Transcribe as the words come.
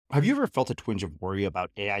Have you ever felt a twinge of worry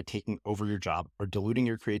about AI taking over your job or diluting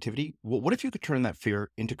your creativity? Well, what if you could turn that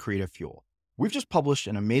fear into creative fuel? We've just published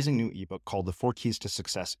an amazing new ebook called The 4 Keys to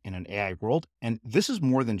Success in an AI World, and this is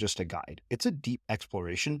more than just a guide. It's a deep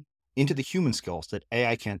exploration into the human skills that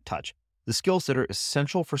AI can't touch, the skills that are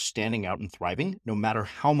essential for standing out and thriving, no matter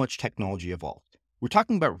how much technology evolves. We're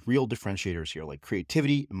talking about real differentiators here, like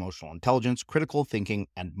creativity, emotional intelligence, critical thinking,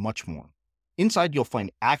 and much more. Inside, you'll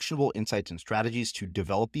find actionable insights and strategies to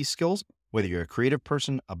develop these skills, whether you're a creative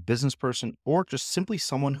person, a business person, or just simply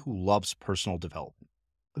someone who loves personal development.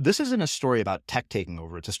 This isn't a story about tech taking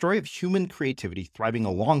over. It's a story of human creativity thriving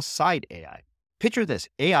alongside AI. Picture this,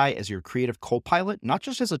 AI as your creative co-pilot, not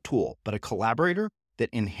just as a tool, but a collaborator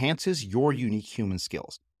that enhances your unique human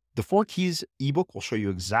skills. The 4 Keys ebook will show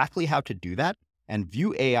you exactly how to do that and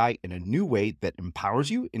view AI in a new way that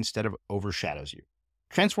empowers you instead of overshadows you.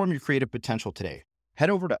 Transform your creative potential today. Head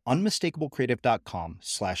over to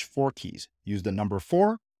unmistakablecreative.com/4keys. Use the number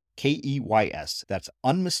 4, KEYS. That's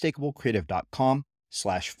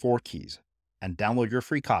unmistakablecreative.com/4keys and download your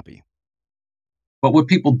free copy. But what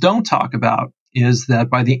people don't talk about is that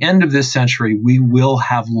by the end of this century, we will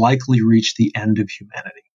have likely reached the end of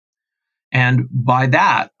humanity. And by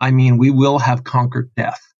that, I mean we will have conquered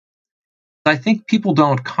death. I think people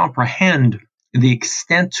don't comprehend the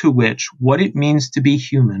extent to which what it means to be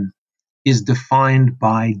human is defined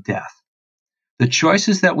by death. The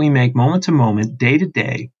choices that we make moment to moment, day to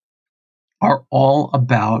day, are all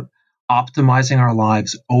about optimizing our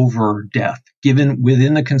lives over death, given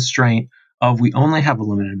within the constraint of we only have a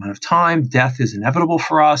limited amount of time. Death is inevitable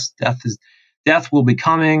for us. Death will be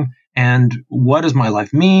coming. And what does my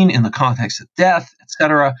life mean in the context of death,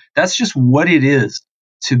 etc.? That's just what it is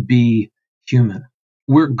to be human.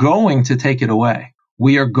 We're going to take it away.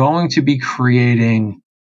 We are going to be creating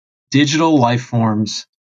digital life forms,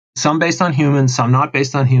 some based on humans, some not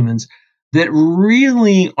based on humans, that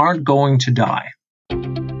really aren't going to die.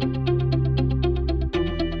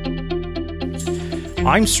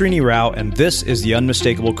 I'm Srini Rao, and this is the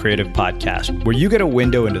Unmistakable Creative Podcast, where you get a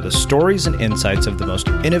window into the stories and insights of the most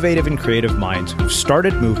innovative and creative minds who've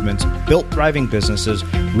started movements, built thriving businesses,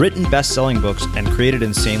 written best-selling books, and created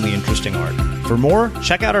insanely interesting art. For more,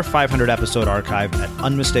 check out our 500-episode archive at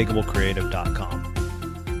unmistakablecreative.com.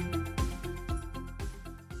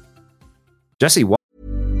 Jesse, what?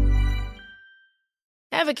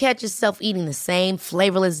 Ever catch yourself eating the same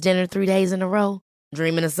flavorless dinner 3 days in a row?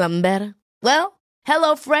 Dreaming of something better? Well,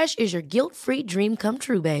 HelloFresh is your guilt-free dream come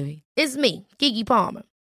true, baby. It's me, Keke Palmer.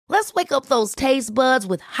 Let's wake up those taste buds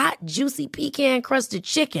with hot, juicy pecan-crusted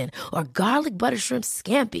chicken or garlic butter shrimp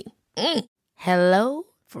scampi. Hello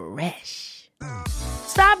Fresh.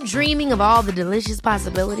 Stop dreaming of all the delicious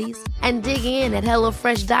possibilities and dig in at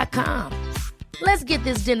HelloFresh.com. Let's get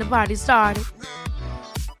this dinner party started.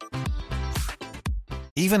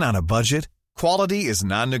 Even on a budget, quality is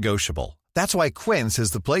non-negotiable. That's why Quince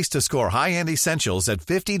is the place to score high-end essentials at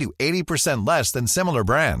 50 to 80% less than similar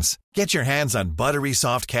brands. Get your hands on buttery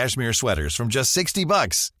soft cashmere sweaters from just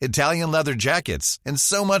 $60, Italian leather jackets, and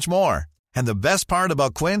so much more. And the best part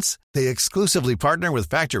about Quince, they exclusively partner with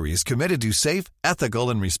factories committed to safe, ethical,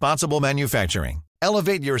 and responsible manufacturing.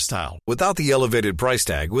 Elevate your style without the elevated price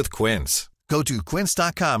tag with Quince. Go to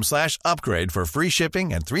quince.com/upgrade for free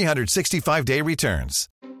shipping and 365-day returns.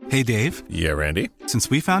 Hey, Dave. Yeah, Randy. Since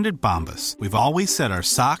we founded Bombas, we've always said our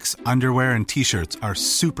socks, underwear, and T-shirts are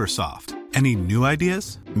super soft. Any new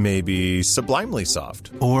ideas? Maybe sublimely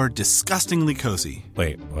soft. Or disgustingly cozy.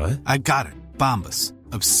 Wait, what? I got it. Bombas.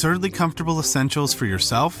 Absurdly comfortable essentials for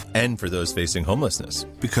yourself And for those facing homelessness.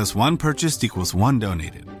 Because one purchased equals one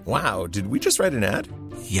donated. Wow, did we just write an ad?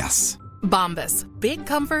 Yes. Bombas. Big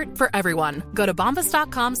comfort for everyone. Go to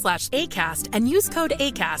bombas.com/ACAST and use code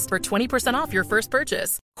ACAST for 20% off your first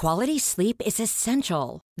purchase. Quality sleep is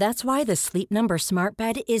essential. That's why the Sleep Number Smart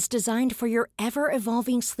Bed is designed for your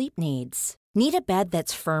ever-evolving sleep needs. Need a bed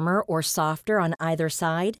that's firmer or softer on either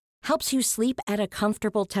side? Helps you sleep at a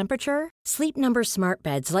comfortable temperature? Sleep Number Smart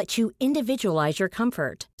Beds let you individualize your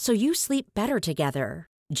comfort, so you sleep better together.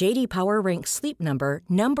 J.D. Power ranks Sleep Number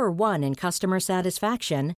number 1 in customer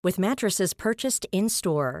satisfaction with mattresses purchased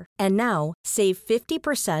in-store. And now, save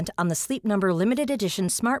 50% on the Sleep Number Limited Edition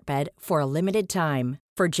Smart Bed for a limited time.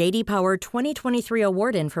 For J.D. Power 2023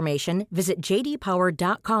 award information, visit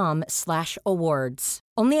jdpower.com/awards.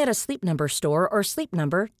 Only at a Sleep Number store or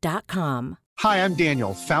sleepnumber.com. Hi, I'm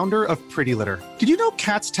Daniel, founder of Pretty Litter. Did you know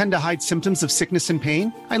cats tend to hide symptoms of sickness and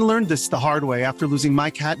pain? I learned this the hard way after losing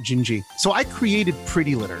my cat, Gingy. So I created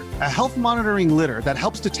Pretty Litter, a health monitoring litter that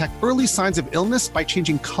helps detect early signs of illness by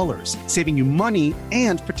changing colors, saving you money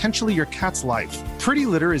and potentially your cat's life. Pretty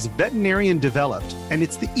Litter is veterinarian developed, and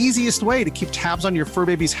it's the easiest way to keep tabs on your fur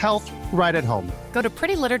baby's health right at home. Go to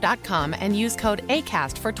prettylitter.com and use code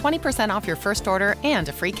ACAST for 20% off your first order and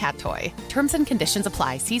a free cat toy. Terms and conditions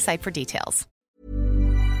apply. See site for details.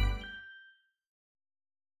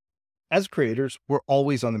 As creators, we're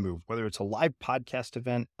always on the move. Whether it's a live podcast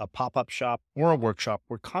event, a pop-up shop, or a workshop,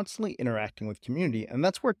 we're constantly interacting with community, and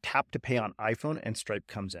that's where Tap to Pay on iPhone and Stripe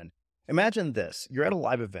comes in. Imagine this. You're at a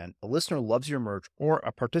live event, a listener loves your merch, or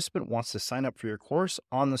a participant wants to sign up for your course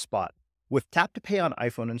on the spot. With Tap to Pay on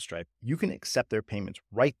iPhone and Stripe, you can accept their payments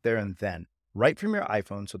right there and then, right from your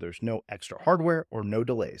iPhone, so there's no extra hardware or no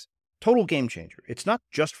delays. Total game changer. It's not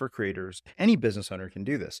just for creators. Any business owner can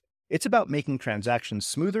do this. It's about making transactions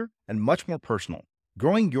smoother and much more personal,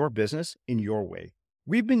 growing your business in your way.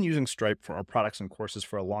 We've been using Stripe for our products and courses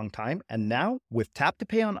for a long time, and now with Tap to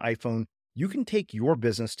Pay on iPhone, you can take your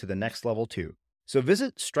business to the next level too. So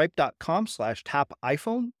visit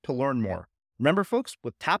stripe.com/tapiphone to learn more. Remember, folks,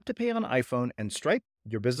 with Tap to Pay on iPhone and Stripe,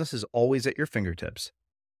 your business is always at your fingertips.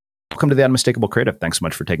 Welcome to the Unmistakable Creative. Thanks so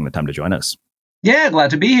much for taking the time to join us. Yeah,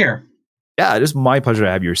 glad to be here. Yeah, it is my pleasure to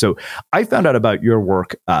have you here. So I found out about your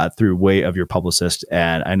work through way of your publicist,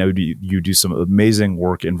 and I know you do some amazing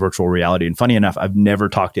work in virtual reality. And funny enough, I've never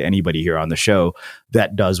talked to anybody here on the show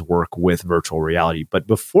that does work with virtual reality. But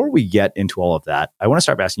before we get into all of that, I want to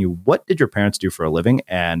start by asking you, what did your parents do for a living,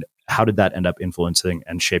 and how did that end up influencing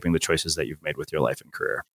and shaping the choices that you've made with your life and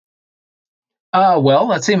career? Well,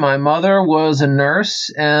 let's see. My mother was a nurse,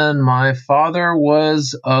 and my father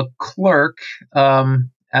was a clerk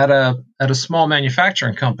at a small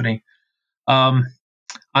manufacturing company. And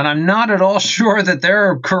I'm not at all sure that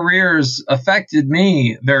their careers affected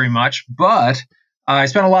me very much, but I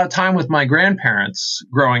spent a lot of time with my grandparents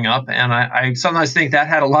growing up, and I sometimes think that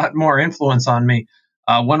had a lot more influence on me.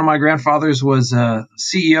 One of my grandfathers was a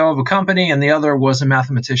CEO of a company, and the other was a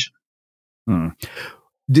mathematician.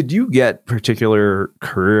 Did you get particular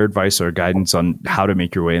career advice or guidance on how to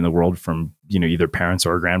make your way in the world from, either parents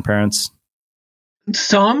or grandparents?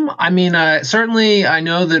 Some. I mean, certainly I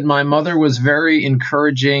know that my mother was very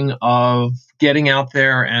encouraging of getting out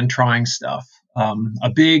there and trying stuff.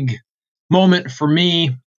 A big moment for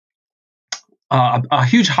me, a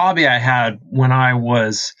huge hobby I had when I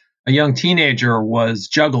was a young teenager was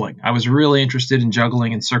juggling. I was really interested in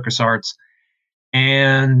juggling and circus arts.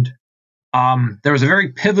 And there was a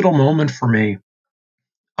very pivotal moment for me.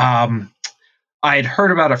 I had heard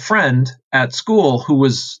about a friend at school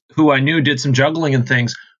who I knew did some juggling and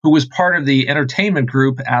things, who was part of the entertainment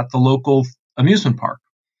group at the local amusement park.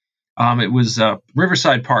 It was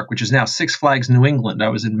Riverside Park, which is now Six Flags New England. I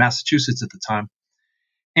was in Massachusetts at the time.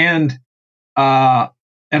 And I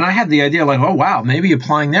had the idea like, oh, wow, maybe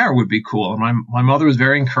applying there would be cool. And my mother was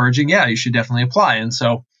very encouraging. Yeah, you should definitely apply. And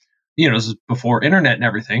so, this is before internet and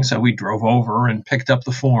everything. So we drove over and picked up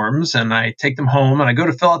the forms, and I take them home and I go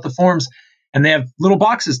to fill out the forms, and they have little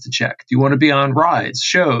boxes to check. Do you want to be on rides,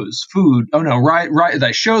 shows, food? Oh no,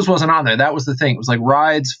 the shows wasn't on there. That was the thing. It was like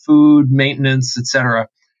rides, food, maintenance, etc.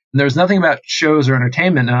 And there was nothing about shows or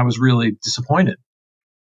entertainment, and I was really disappointed.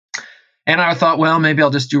 And I thought, well, maybe I'll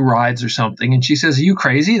just do rides or something. And she says, are you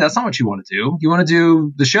crazy? That's not what you want to do. You want to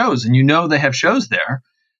do the shows, and they have shows there.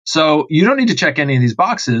 So you don't need to check any of these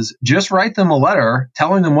boxes. Just write them a letter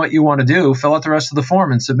telling them what you want to do, fill out the rest of the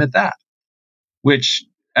form, and submit that, which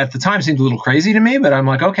at the time seemed a little crazy to me, but I'm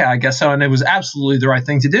like, okay, I guess so. And it was absolutely the right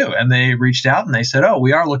thing to do. And they reached out and they said, oh,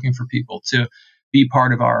 we are looking for people to be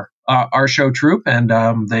part of our show troupe. And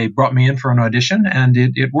they brought me in for an audition, and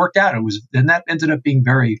it worked out. And that ended up being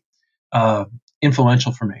very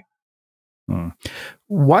influential for me.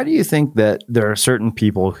 Why do you think that there are certain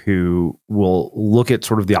people who will look at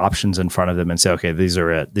sort of the options in front of them and say, okay, these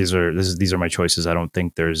are it. These are my choices. I don't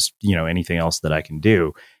think there's, anything else that I can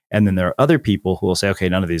do. And then there are other people who will say, okay,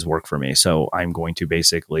 none of these work for me. So I'm going to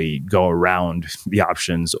basically go around the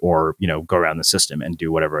options or, go around the system and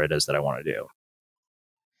do whatever it is that I want to do.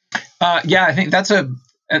 Yeah, I think that's a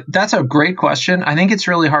great question. I think it's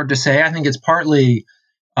really hard to say. I think it's partly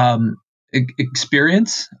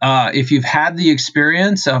experience. If you've had the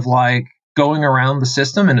experience of like going around the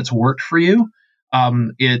system and it's worked for you,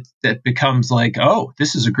 it becomes like, oh,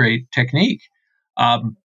 this is a great technique. I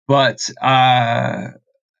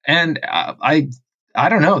don't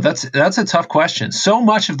know. That's a tough question. So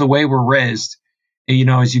much of the way we're raised,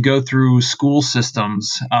 as you go through school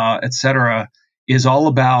systems, et cetera, is all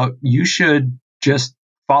about you should just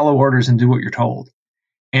follow orders and do what you're told.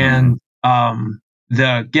 And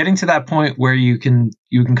the getting to that point where you can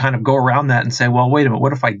kind of go around that and say, well, wait a minute,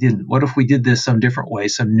 what if I didn't? What if we did this some different way,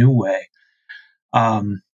 some new way?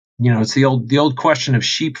 It's the old question of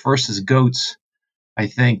sheep versus goats. I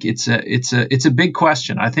think it's a big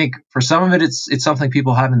question. I think for some of it, it's something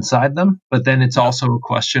people have inside them, but then it's also a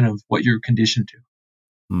question of what you're conditioned to.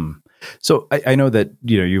 Hmm. So I know that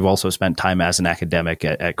you've also spent time as an academic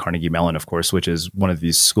at Carnegie Mellon, of course, which is one of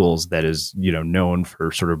these schools that is known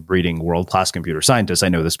for sort of breeding world class computer scientists. I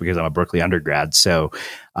know this because I'm a Berkeley undergrad. So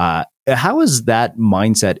how has that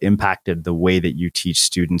mindset impacted the way that you teach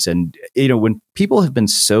students? And when people have been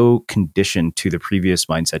so conditioned to the previous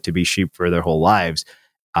mindset to be sheep for their whole lives,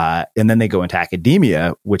 and then they go into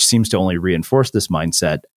academia, which seems to only reinforce this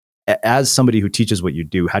mindset. As somebody who teaches what you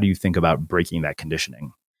do, how do you think about breaking that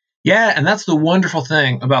conditioning? Yeah, and that's the wonderful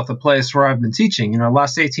thing about the place where I've been teaching. The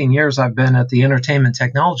last 18 years I've been at the Entertainment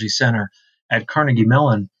Technology Center at Carnegie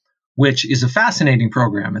Mellon, which is a fascinating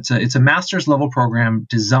program. It's a master's level program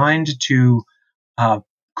designed to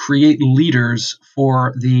create leaders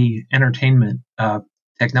for the entertainment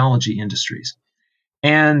technology industries.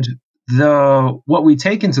 And what we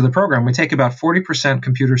take into the program, we take about 40%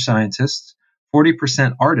 computer scientists,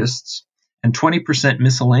 40% artists, and 20%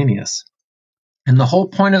 miscellaneous. And the whole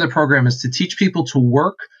point of the program is to teach people to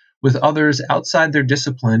work with others outside their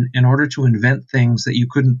discipline in order to invent things that you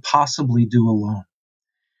couldn't possibly do alone,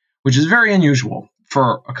 which is very unusual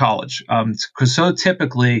for a college. Because so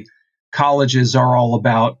typically colleges are all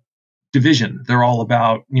about division. They're all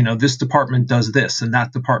about, this department does this and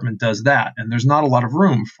that department does that. And there's not a lot of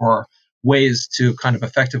room for ways to kind of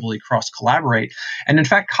effectively cross collaborate. And in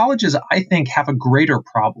fact, colleges, I think, have a greater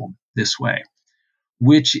problem this way,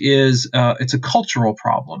 which is it's a cultural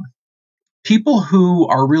problem. People who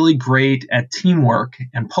are really great at teamwork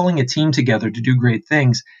and pulling a team together to do great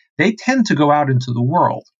things, they tend to go out into the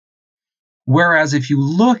world. Whereas if you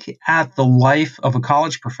look at the life of a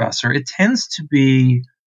college professor, it tends to be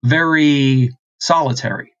very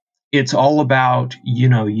solitary. It's all about,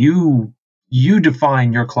 you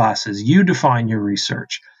define your classes, you define your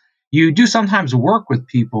research. You do sometimes work with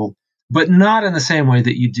people, but not in the same way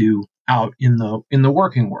that you do out in the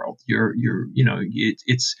working world.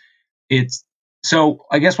 It's so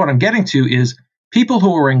I guess what I'm getting to is people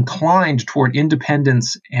who are inclined toward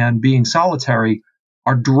independence and being solitary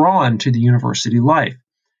are drawn to the university life.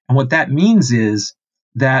 And what that means is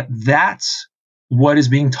that that's what is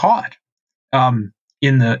being taught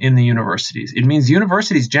in the universities. It means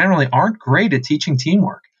universities generally aren't great at teaching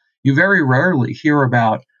teamwork. You very rarely hear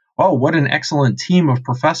about, oh, what an excellent team of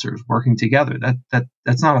professors working together.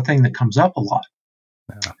 That's not a thing that comes up a lot.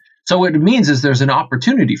 Yeah. So what it means is there's an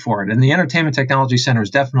opportunity for it, and the Entertainment Technology Center has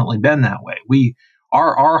definitely been that way.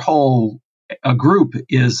 Our whole group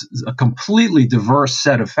is a completely diverse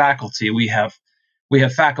set of faculty. We have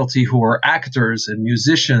faculty who are actors and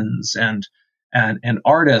musicians and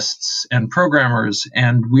artists and programmers,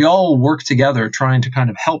 and we all work together trying to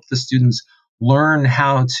kind of help the students learn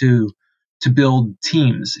how to build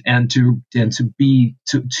teams and to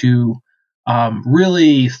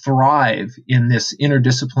really thrive in this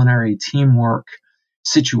interdisciplinary teamwork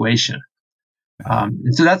situation.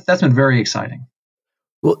 And so that's been very exciting.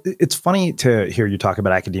 Well, it's funny to hear you talk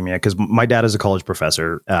about academia because my dad is a college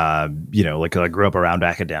professor. I grew up around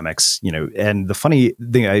academics, and the funny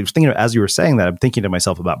thing I was thinking of, as you were saying that, I'm thinking to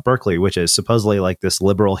myself about Berkeley, which is supposedly like this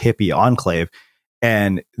liberal hippie enclave.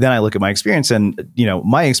 And then I look at my experience and,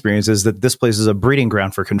 my experience is that this place is a breeding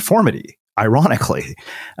ground for conformity, ironically.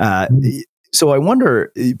 So I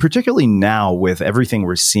wonder, particularly now with everything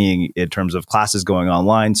we're seeing in terms of classes going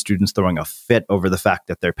online, students throwing a fit over the fact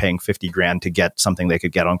that they're paying $50,000 to get something they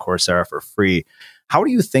could get on Coursera for free. How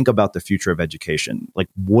do you think about the future of education? Like,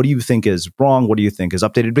 what do you think is wrong? What do you think is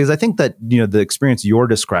updated? Because I think that, the experience you're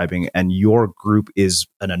describing and your group is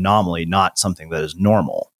an anomaly, not something that is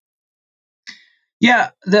normal. Yeah,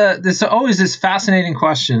 there's always this fascinating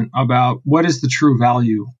question about what is the true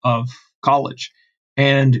value of college.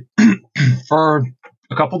 And for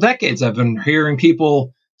a couple decades, I've been hearing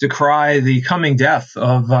people decry the coming death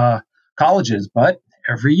of colleges. But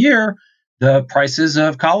every year, the prices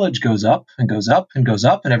of college goes up and goes up and goes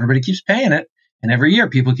up, and everybody keeps paying it. And every year,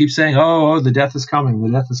 people keep saying, oh, the death is coming, the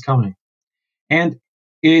death is coming. And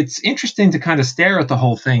it's interesting to kind of stare at the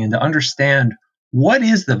whole thing and to understand what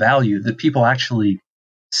is the value that people actually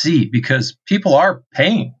see, because people are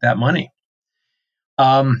paying that money.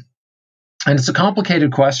 And it's a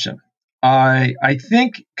complicated question. I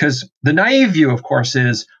think because the naive view, of course,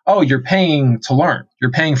 is, oh, you're paying to learn.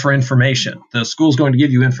 You're paying for information. The school's going to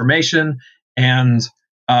give you information, and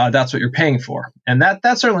that's what you're paying for. And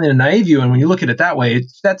that's certainly a naive view. And when you look at it that way,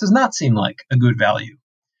 that does not seem like a good value.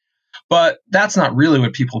 But that's not really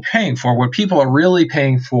what people are paying for. What people are really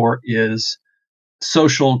paying for is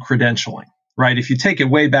social credentialing, right? If you take it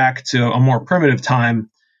way back to a more primitive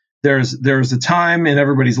time, there's a time in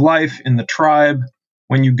everybody's life in the tribe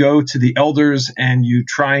when you go to the elders and you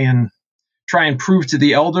try and prove to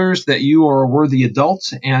the elders that you are a worthy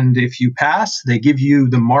adult, and if you pass, they give you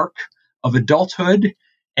the mark of adulthood,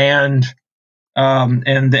 and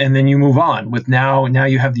then you move on with now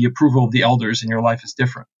you have the approval of the elders and your life is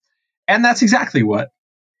different. And that's exactly what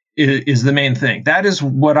is the main thing. That is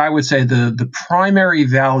what I would say the primary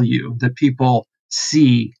value that people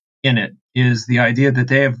see in it is the idea that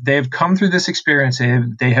they have come through this experience.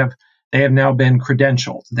 They have now been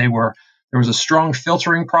credentialed. There was a strong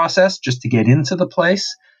filtering process just to get into the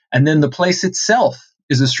place, and then the place itself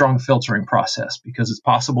is a strong filtering process because it's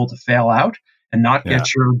possible to fail out and not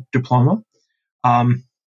get your diploma. So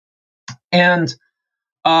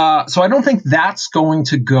I don't think that's going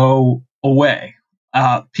to go away.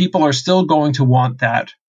 People are still going to want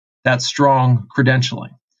that strong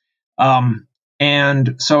credentialing.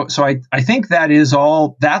 And so I think that's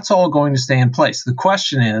all going to stay in place. The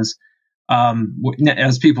question is,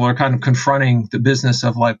 as people are kind of confronting the business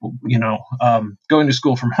of going to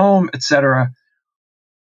school from home, et cetera,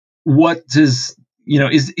 what does,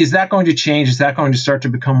 is that going to change? Is that going to start to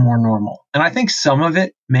become more normal? And I think some of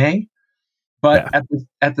it may, but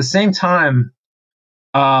at the same time,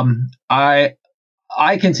 I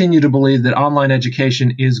continue to believe that online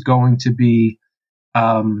education is going to be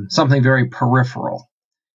something very peripheral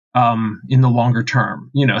in the longer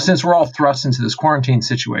term. Since we're all thrust into this quarantine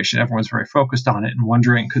situation, everyone's very focused on it and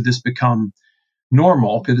wondering, could this become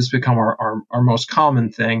normal? Could this become our most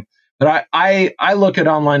common thing? But I look at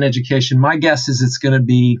online education. My guess is it's going to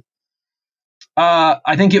be,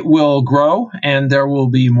 I think it will grow and there will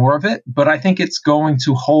be more of it, but I think it's going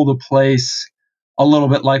to hold a place a little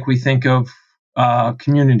bit like we think of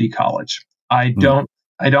community college. It's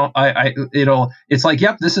like,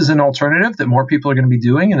 yep, this is an alternative that more people are going to be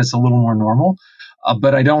doing and it's a little more normal,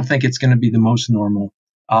 but I don't think it's going to be the most normal.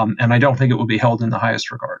 And I don't think it will be held in the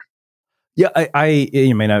highest regard. Yeah,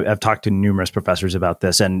 I've talked to numerous professors about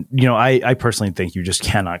this, and I personally think you just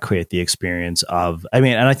cannot create the experience of. And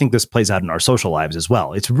I think this plays out in our social lives as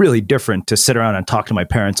well. It's really different to sit around and talk to my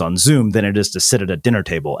parents on Zoom than it is to sit at a dinner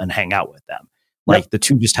table and hang out with them. Like the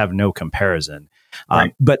two just have no comparison.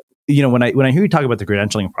 Right. But when I hear you talk about the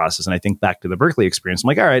credentialing process, and I think back to the Berkeley experience, I'm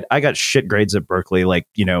like, all right, I got shit grades at Berkeley.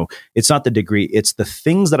 It's not the degree, it's the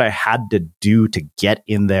things that I had to do to get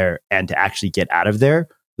in there and to actually get out of there.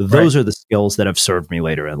 Those are the skills that have served me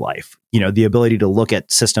later in life. The ability to look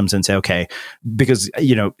at systems and say, okay, because,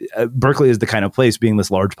 Berkeley is the kind of place, being this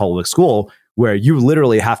large public school, where you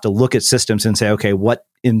literally have to look at systems and say, okay, what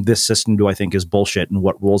in this system do I think is bullshit and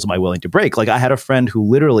what rules am I willing to break? Like, I had a friend who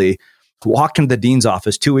literally walked into the dean's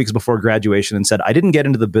office 2 weeks before graduation and said, I didn't get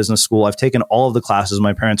into the business school. I've taken all of the classes.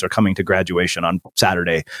 My parents are coming to graduation on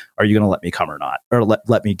Saturday. Are you going to let me come or not? Or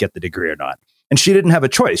let me get the degree or not? And she didn't have a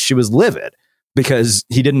choice. She was livid because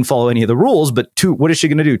he didn't follow any of the rules. But what is she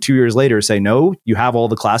going to do 2 years later? Say, no, you have all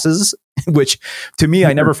the classes, which to me,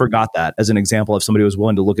 I never forgot that as an example of somebody who was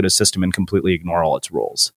willing to look at a system and completely ignore all its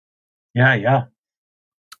rules. Yeah.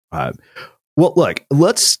 Well, look,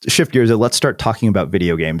 let's shift gears and let's start talking about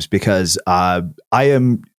video games, because I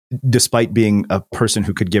am, despite being a person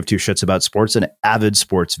who could give two shits about sports, an avid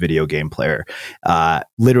sports video game player.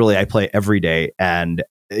 Literally, I play every day, and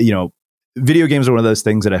video games are one of those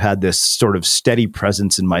things that have had this sort of steady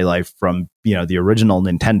presence in my life from, the original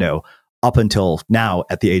Nintendo up until now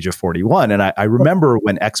at the age of 41. And I remember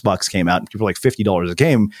when Xbox came out and people were like $50 a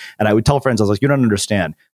game. And I would tell friends, I was like, you don't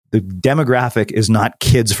understand. The demographic is not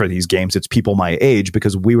kids for these games. It's people my age,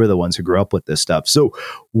 because we were the ones who grew up with this stuff. So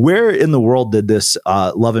where in the world did this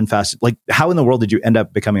love and fast, how in the world did you end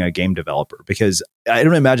up becoming a game developer? Because I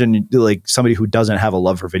don't imagine somebody who doesn't have a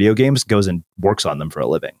love for video games goes and works on them for a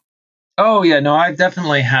living. Oh yeah, no, I've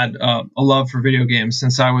definitely had a love for video games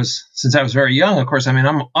since I was very young. Of course,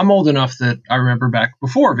 I'm old enough that I remember back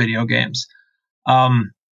before video games,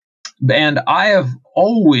 and I have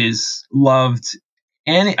always loved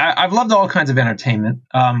I've loved all kinds of entertainment.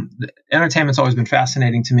 Entertainment's always been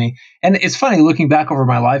fascinating to me, and it's funny looking back over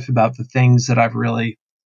my life about the things that I've really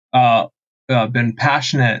been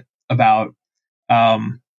passionate about.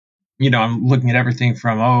 I'm looking at everything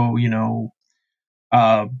from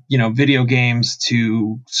video games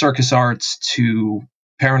to circus arts to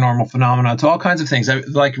paranormal phenomena to all kinds of things. I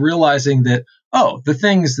like realizing that, the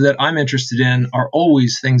things that I'm interested in are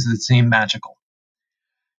always things that seem magical.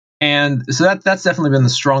 And so that's definitely been the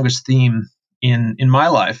strongest theme in my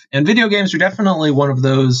life. And video games are definitely one of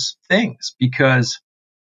those things, because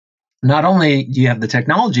not only do you have the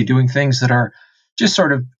technology doing things that are just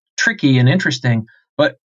sort of tricky and interesting,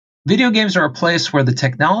 but video games are a place where the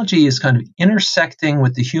technology is kind of intersecting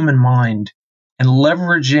with the human mind and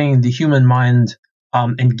leveraging the human mind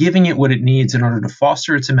and giving it what it needs in order to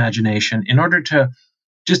foster its imagination, in order to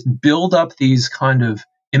just build up these kind of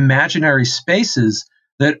imaginary spaces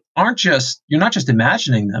that aren't just, you're not just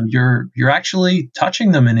imagining them, you're actually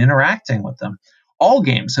touching them and interacting with them. All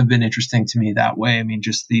games have been interesting to me that way. I mean,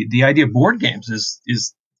 just the idea of board games is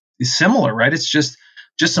similar, right? It's just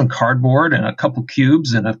some cardboard and a couple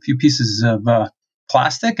cubes and a few pieces of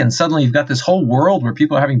plastic, and suddenly you've got this whole world where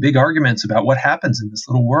people are having big arguments about what happens in this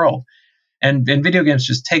little world. And video games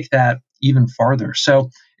just take that even farther.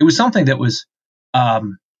 So it was something that was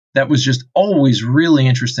just always really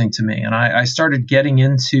interesting to me. And I started getting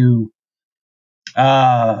into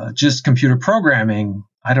just computer programming,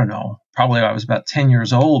 I don't know, probably I was about 10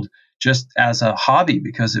 years old, just as a hobby,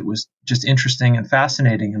 because it was just interesting and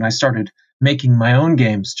fascinating. And I started making my own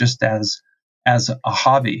games just as a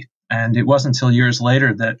hobby. And it wasn't until years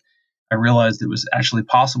later that I realized it was actually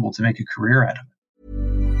possible to make a career out of it.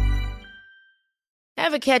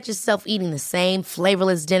 Ever catch yourself eating the same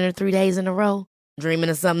flavorless dinner 3 days in a row? Dreaming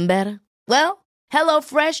of something better? Well,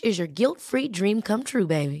 HelloFresh is your guilt-free dream come true,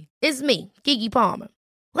 baby. It's me, Keke Palmer.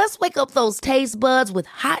 Let's wake up those taste buds with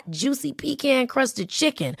hot, juicy pecan-crusted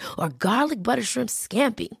chicken or garlic butter shrimp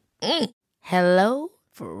scampi. Hello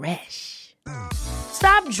Fresh.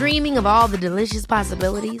 Stop dreaming of all the delicious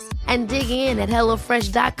possibilities and dig in at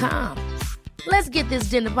HelloFresh.com. Let's get this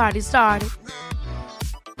dinner party started.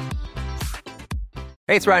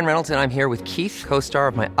 Hey, it's Ryan Reynolds, and I'm here with Keith, co-star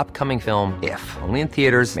of my upcoming film, If, only in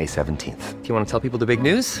theaters May 17th. Do you want to tell people the big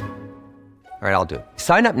news? All right, I'll do it.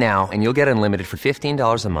 Sign up now and you'll get unlimited for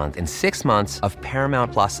 $15 a month and 6 months of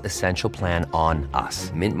Paramount Plus Essential Plan on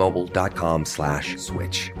us.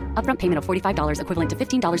 MintMobile.com/switch. Upfront payment of $45 equivalent to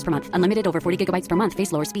 $15 per month. Unlimited over 40 gigabytes per month.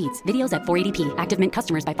 Face lower speeds. Videos at 480p. Active Mint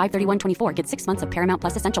customers by 531.24 get 6 months of Paramount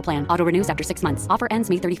Plus Essential Plan. Auto renews after 6 months. Offer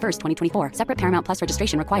ends May 31st, 2024. Separate Paramount Plus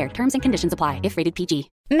registration required. Terms and conditions apply if rated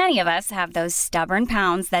PG. Many of us have those stubborn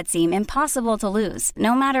pounds that seem impossible to lose,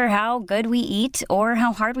 no matter how good we eat or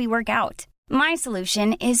how hard we work out. My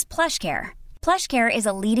solution is PlushCare. PlushCare is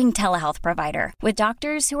a leading telehealth provider with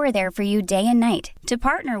doctors who are there for you day and night to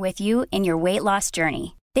partner with you in your weight loss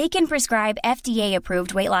journey. They can prescribe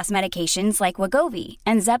FDA-approved weight loss medications like Wegovy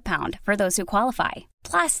and Zepbound for those who qualify.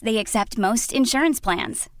 Plus, they accept most insurance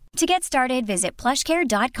plans. To get started, visit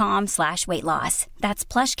plushcare.com/weightloss. That's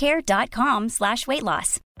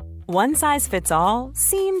plushcare.com/weightloss. One size fits all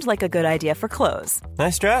seemed like a good idea for clothes.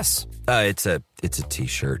 Nice dress. It's a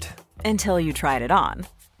t-shirt. Until you tried it on.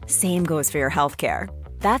 Same goes for your healthcare.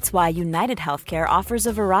 That's why United Healthcare offers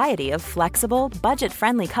a variety of flexible,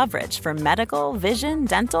 budget-friendly coverage for medical, vision,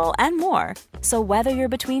 dental, and more. So whether you're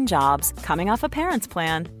between jobs, coming off a parent's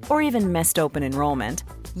plan, or even missed open enrollment,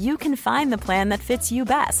 you can find the plan that fits you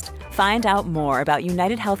best. Find out more about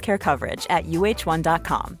United Healthcare coverage at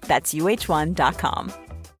uh1.com. That's uh1.com.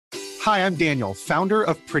 Hi, I'm Daniel, founder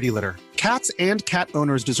of Pretty Litter. Cats and cat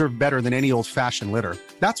owners deserve better than any old-fashioned litter.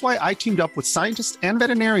 That's why I teamed up with scientists and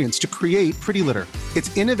veterinarians to create Pretty Litter.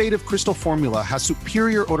 Its innovative crystal formula has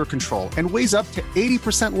superior odor control and weighs up to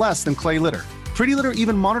 80% less than clay litter. Pretty Litter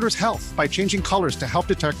even monitors health by changing colors to help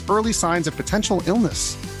detect early signs of potential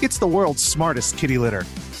illness. It's the world's smartest kitty litter.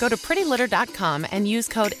 Go to prettylitter.com and use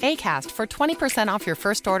code ACAST for 20% off your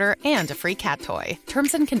first order and a free cat toy.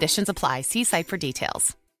 Terms and conditions apply. See site for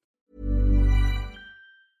details.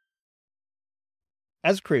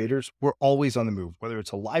 As creators, we're always on the move. Whether it's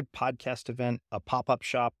a live podcast event, a pop-up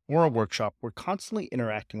shop, or a workshop, we're constantly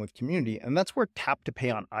interacting with community, and that's where Tap to Pay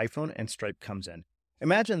on iPhone and Stripe comes in.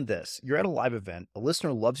 Imagine this. You're at a live event, a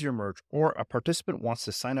listener loves your merch, or a participant wants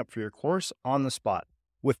to sign up for your course on the spot.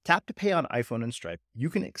 With Tap to Pay on iPhone and Stripe, you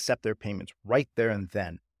can accept their payments right there and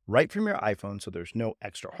then, right from your iPhone, so there's no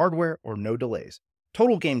extra hardware or no delays.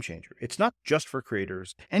 Total game changer. It's not just for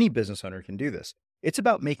creators. Any business owner can do this. It's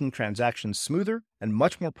about making transactions smoother and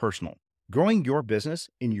much more personal, growing your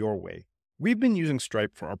business in your way. We've been using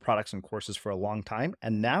Stripe for our products and courses for a long time,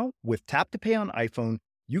 and now with Tap to Pay on iPhone,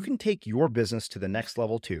 you can take your business to the next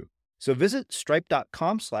level too. So visit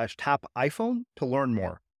stripe.com/tapiphone to learn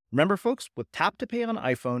more. Remember, folks, with Tap to Pay on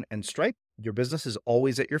iPhone and Stripe, your business is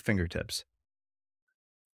always at your fingertips.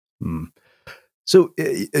 So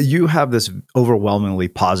you have this overwhelmingly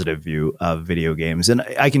positive view of video games. And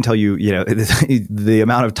I can tell you, the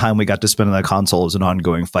amount of time we got to spend on the console is an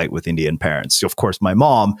ongoing fight with Indian parents. Of course, my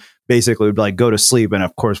mom basically would like go to sleep. And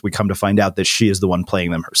of course, we come to find out that she is the one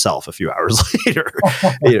playing them herself a few hours later.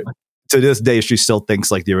 To this day, she still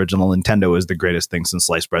thinks like the original Nintendo is the greatest thing since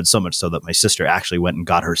sliced bread, so much so that my sister actually went and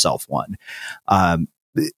got herself one.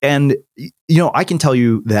 And, I can tell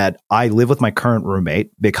you that I live with my current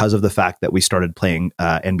roommate because of the fact that we started playing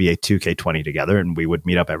NBA 2K20 together, and we would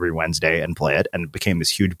meet up every Wednesday and play it, and it became this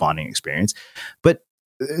huge bonding experience. But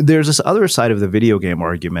there's this other side of the video game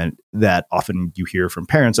argument that often you hear from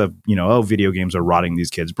parents of, oh, video games are rotting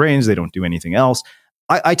these kids' brains. They don't do anything else.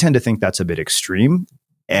 I tend to think that's a bit extreme.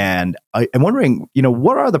 And I'm wondering,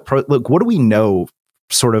 what are what do we know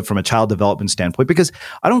sort of from a child development standpoint? Because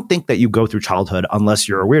I don't think that you go through childhood unless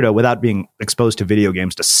you're a weirdo without being exposed to video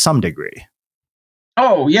games to some degree.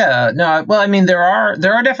 Oh, yeah. No, well, I mean, there are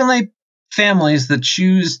definitely families that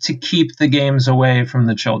choose to keep the games away from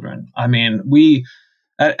the children. I mean, we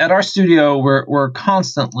at our studio, we're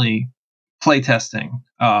constantly playtesting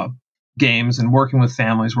games and working with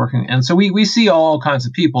families, and so we see all kinds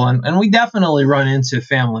of people, and we definitely run into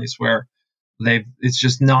families where it's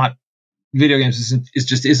just not video games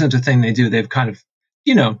isn't a thing they do. They've kind of,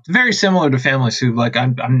 very similar to families who like,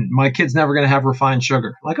 my kid's never going to have refined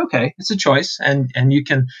sugar. Like, okay, it's a choice, and you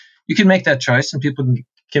can make that choice, and people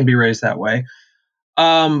can be raised that way.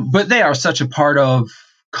 But they are such a part of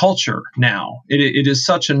culture now. It is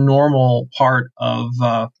such a normal part of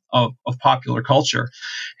popular culture,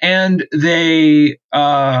 and there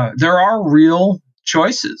are real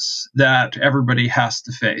choices that everybody has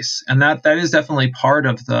to face, and that is definitely part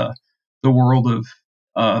of the world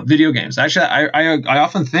of video games. Actually, I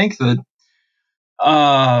often think that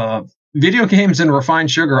video games and refined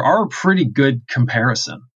sugar are a pretty good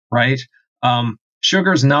comparison, right?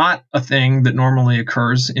 Sugar is not a thing that normally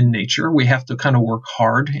occurs in nature. We have to kind of work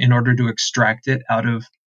hard in order to extract it out of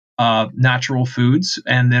natural foods,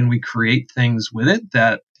 and then we create things with it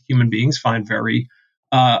that human beings find very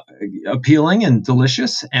appealing and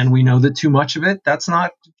delicious. And we know that too much of it, that's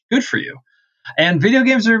not good for you. And video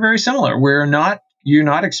games are very similar. You're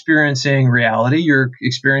not experiencing reality. You're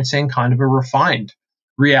experiencing kind of a refined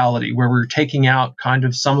reality where we're taking out kind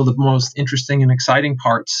of some of the most interesting and exciting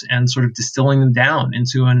parts and sort of distilling them down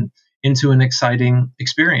into an exciting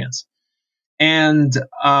experience. And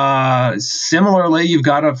similarly, you've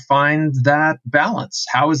got to find that balance.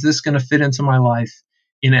 How is this going to fit into my life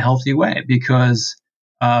in a healthy way? Because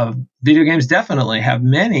video games definitely have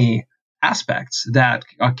many aspects that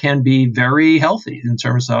can be very healthy in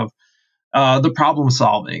terms of the problem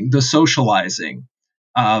solving, the socializing,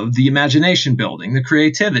 the imagination building, the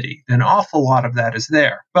creativity. An awful lot of that is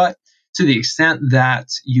there. But to the extent that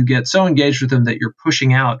you get so engaged with them that you're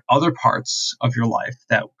pushing out other parts of your life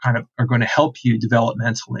that kind of are going to help you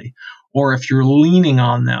developmentally, or if you're leaning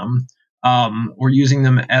on them or using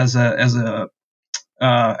them as a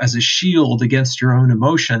shield against your own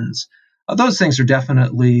emotions, those things are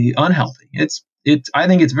definitely unhealthy. I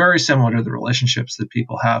think it's very similar to the relationships that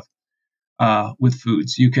people have with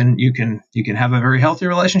foods. You can have a very healthy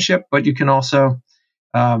relationship, but you can also,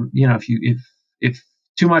 if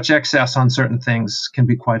too much excess on certain things can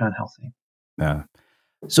be quite unhealthy. Yeah.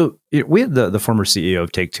 So we had the former CEO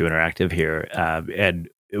of Take-Two Interactive here, and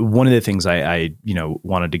one of the things I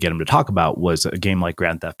wanted to get him to talk about was a game like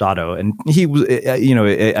Grand Theft Auto, and he was,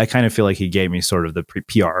 I kind of feel like he gave me sort of the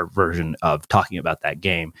PR version of talking about that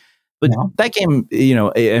game. But that game,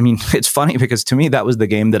 I mean, it's funny because to me that was the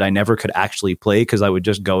game that I never could actually play because I would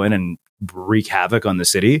just go in and wreak havoc on the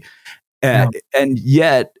city, and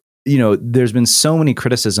yet, there's been so many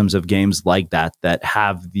criticisms of games like that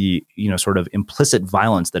have the sort of implicit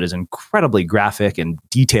violence that is incredibly graphic and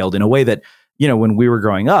detailed in a way that, when we were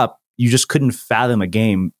growing up, you just couldn't fathom a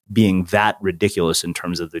game being that ridiculous in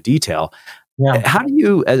terms of the detail. Yeah. How do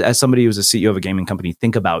you, as somebody who's a CEO of a gaming company,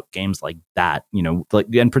 think about games like that?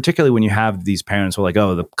 And particularly when you have these parents who are like,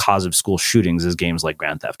 oh, the cause of school shootings is games like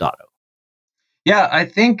Grand Theft Auto. Yeah, I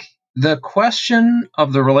think the question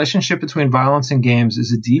of the relationship between violence and games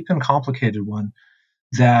is a deep and complicated one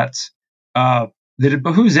that it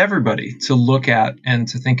behooves everybody to look at and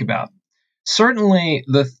to think about. Certainly,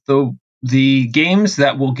 the games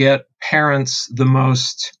that will get parents the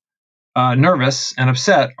most nervous and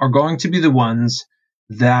upset are going to be the ones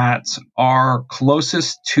that are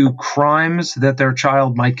closest to crimes that their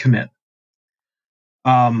child might commit.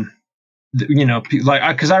 Because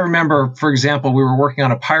I remember, for example, we were working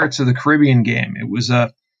on a Pirates of the Caribbean game.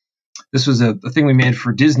 This was a thing we made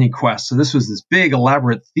for Disney Quest. So this was this big,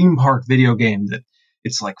 elaborate theme park video game that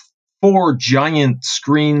it's like 4 giant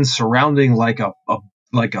screens surrounding like a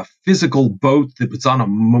physical boat that was on a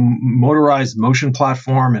motorized motion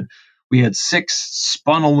platform, and we had 6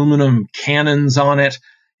 spun aluminum cannons on it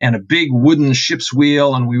and a big wooden ship's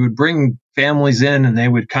wheel, and we would bring families in, and they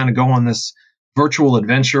would kind of go on this virtual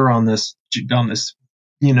adventure on this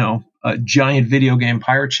giant video game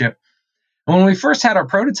pirate ship. And when we first had our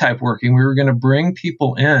prototype working, we were going to bring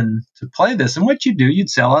people in to play this. And what you do, you'd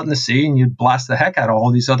sail out in the sea and you'd blast the heck out of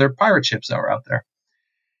all these other pirate ships that were out there.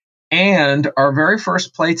 And our very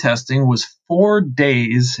first play testing was 4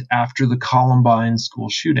 days after the Columbine school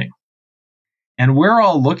shooting. And we're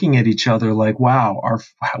all looking at each other like, wow,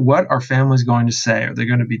 what are families going to say? Are they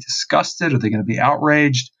going to be disgusted? Are they going to be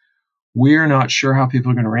outraged? We're not sure how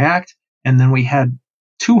people are going to react. And then we had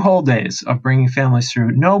 2 whole days of bringing families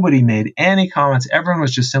through. Nobody made any comments. Everyone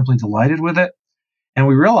was just simply delighted with it. And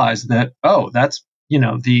we realized that, that's,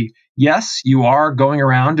 yes, you are going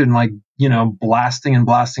around and blasting and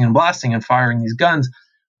blasting and blasting and firing these guns.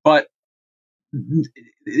 But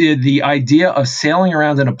the idea of sailing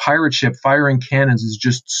around in a pirate ship firing cannons is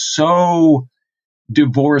just so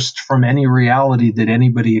divorced from any reality that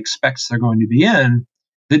anybody expects they're going to be in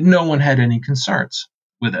that no one had any concerns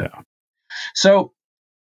with it. Yeah. So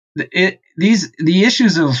the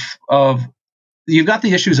issues of you've got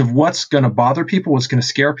the issues of what's going to bother people, what's going to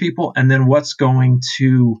scare people, and then what's going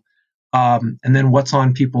to and then what's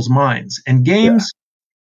on people's minds. And games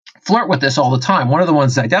flirt with this all the time. One of the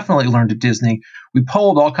ones I definitely learned at Disney, we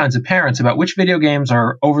polled all kinds of parents about which video games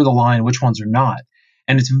are over the line, which ones are not.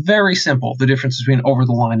 And it's very simple, the difference between over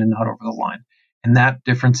the line and not over the line. And that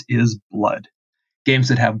difference is blood. Games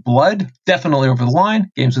that have blood, definitely over the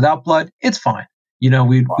line. Games without blood, it's fine. I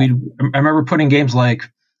remember putting games like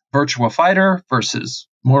Virtua Fighter versus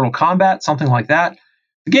Mortal Kombat, something like that.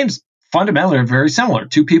 The games fundamentally are very similar.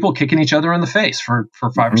 2 people kicking each other in the face for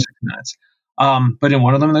 5 or 6 minutes. But in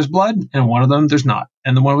one of them, there's blood, and in one of them, there's not.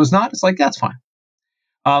 And the one was not, it's like, that's fine.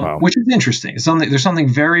 Which is interesting. There's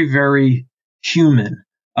something very, very human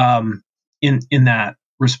in that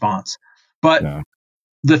response. But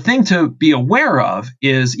the thing to be aware of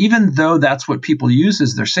is, even though that's what people use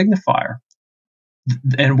as their signifier,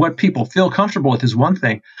 and what people feel comfortable with is one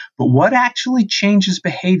thing, but what actually changes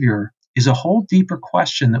behavior is a whole deeper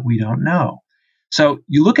question that we don't know. So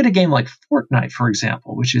you look at a game like Fortnite, for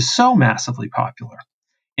example, which is so massively popular,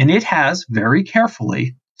 and it has very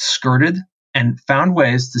carefully skirted and found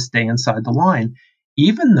ways to stay inside the line,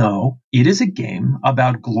 even though it is a game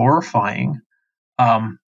about glorifying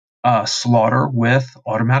slaughter with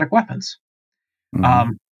automatic weapons.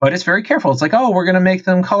 But it's very careful. It's like, we're going to make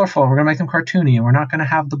them colorful, and we're going to make them cartoony, and we're not going to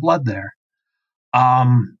have the blood there.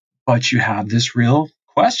 But you have this real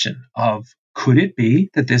question of, could it be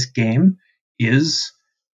that this game is,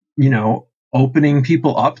 opening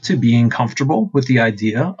people up to being comfortable with the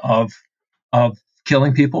idea of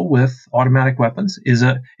killing people with automatic weapons?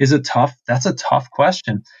 That's a tough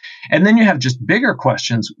question. And then you have just bigger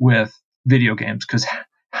questions with video games, because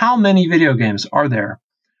how many video games are there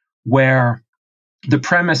where the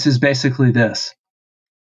premise is basically this?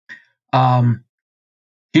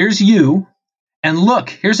 Here's you, and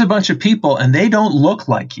look, here's a bunch of people, and they don't look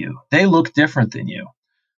like you. They look different than you.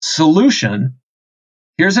 Solution: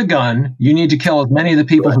 here's a gun. You need to kill as many of the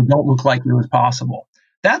people who don't look like you as possible.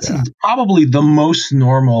 That's probably the most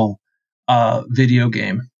normal video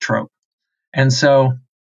game trope. And so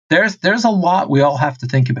there's a lot we all have to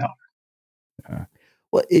think about.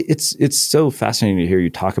 Well, it's so fascinating to hear you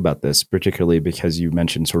talk about this, particularly because you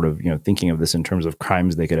mentioned sort of, thinking of this in terms of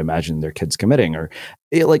crimes they could imagine their kids committing. Or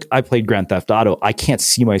like, I played Grand Theft Auto. I can't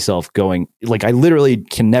see myself I literally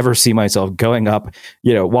can never see myself going up,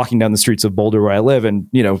 walking down the streets of Boulder where I live and,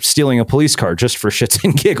 stealing a police car just for shits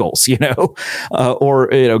and giggles, or,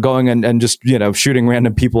 going and just, shooting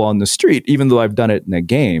random people on the street, even though I've done it in a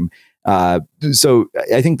game. So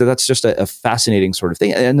I think that's just a fascinating sort of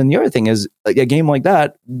thing. And then the other thing is, like, a game like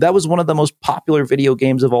that was one of the most popular video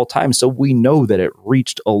games of all time. So we know that it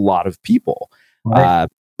reached a lot of people. Right.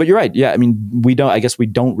 But you're right. Yeah. I mean, we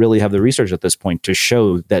don't really have the research at this point to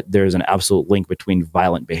show that there's an absolute link between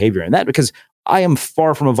violent behavior and that, because I am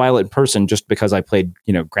far from a violent person just because I played,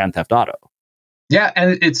 Grand Theft Auto. Yeah.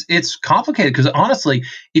 And it's complicated because, honestly,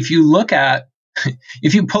 if you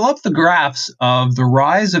pull up the graphs of the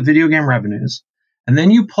rise of video game revenues, and then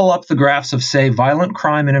you pull up the graphs of, say, violent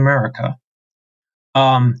crime in America,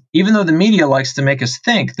 even though the media likes to make us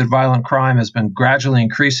think that violent crime has been gradually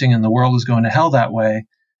increasing and the world is going to hell that way,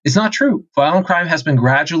 it's not true. Violent crime has been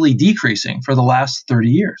gradually decreasing for the last 30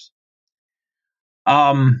 years.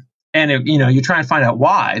 You try and find out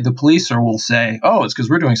why. The police will say, it's because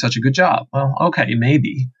we're doing such a good job. Well, okay,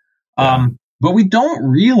 maybe. Yeah. But we don't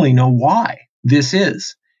really know why this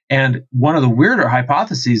is. And one of the weirder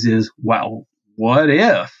hypotheses is, well, what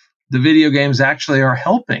if the video games actually are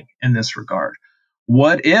helping in this regard?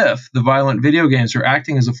 What if the violent video games are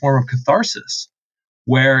acting as a form of catharsis,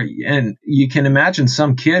 and you can imagine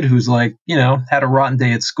some kid who's had a rotten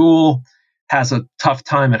day at school, has a tough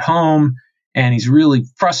time at home, and he's really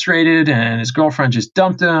frustrated, and his girlfriend just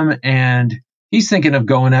dumped him, and he's thinking of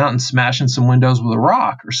going out and smashing some windows with a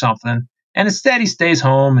rock or something. And instead, he stays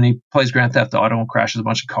home and he plays Grand Theft Auto and crashes a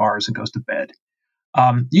bunch of cars and goes to bed.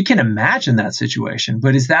 You can imagine that situation,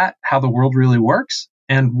 but is that how the world really works?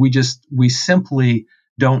 And we simply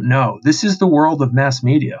don't know. This is the world of mass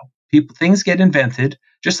media. Things get invented,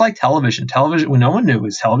 just like television. Television, when no one knew,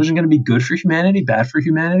 is television going to be good for humanity, bad for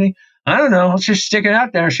humanity? I don't know. Let's just stick it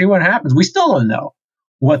out there and see what happens. We still don't know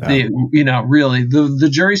what really, the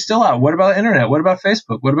jury's still out. What about the internet? What about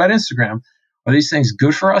Facebook? What about Instagram? Are these things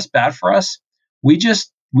good for us, bad for us? We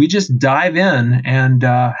just dive in and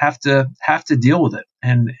have to deal with it.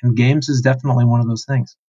 And games is definitely one of those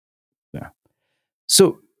things. Yeah.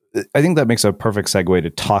 So I think that makes a perfect segue to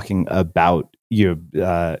talking about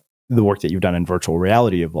the work that you've done in virtual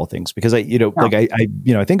reality of all things, because I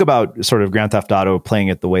think about sort of Grand Theft Auto, playing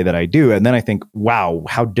it the way that I do, and then I think, wow,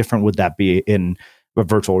 how different would that be in a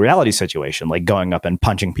virtual reality situation, like going up and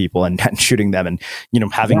punching people and shooting them, and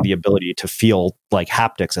having the ability to feel like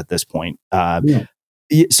haptics at this point.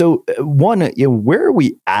 So where are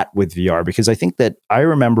we at with VR? Because I think that I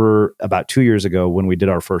remember about 2 years ago when we did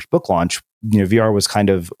our first book launch, VR was kind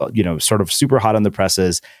of, sort of super hot on the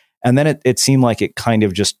presses. And then it seemed like it kind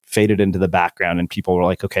of just faded into the background, and people were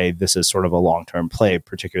like, okay, this is sort of a long-term play,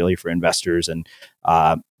 particularly for investors. And,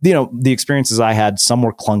 the experiences I had, some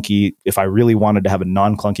were clunky. If I really wanted to have a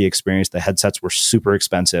non-clunky experience, the headsets were super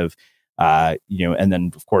expensive. And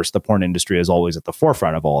then of course the porn industry is always at the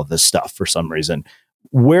forefront of all of this stuff for some reason.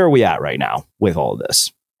 Where are we at right now with all of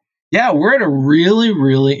this? Yeah, we're at a really,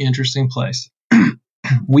 really interesting place.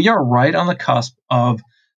 We are right on the cusp of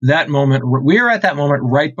that moment. We are at that moment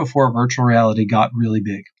right before virtual reality got really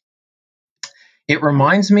big. It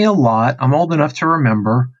reminds me a lot. I'm old enough to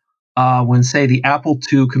remember when, say, the Apple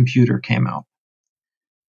II computer came out.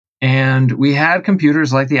 And we had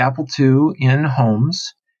computers like the Apple II in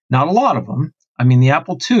homes, not a lot of them. I mean, the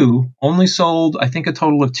Apple II only sold, I think, a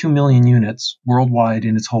total of 2 million units worldwide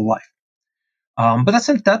in its whole life. But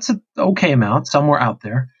that's an okay amount, somewhere out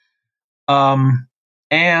there.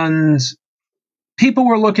 And people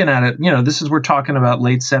were looking at it, we're talking about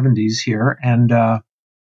late 70s here, and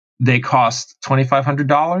they cost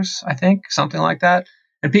 $2,500, I think, something like that.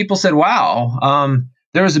 And people said, wow,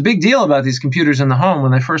 there was a big deal about these computers in the home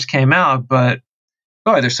when they first came out, but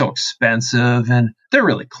boy, they're so expensive and they're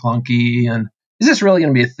really clunky. And is this really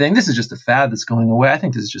going to be a thing? This is just a fad that's going away. I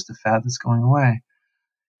think this is just a fad that's going away.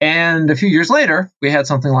 And a few years later, we had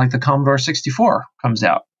something like the Commodore 64 comes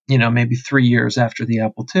out, maybe 3 years after the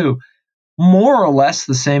Apple II. More or less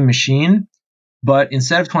the same machine, but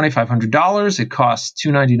instead of $2,500, it costs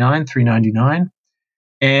 $299, $399.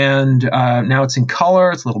 And now it's in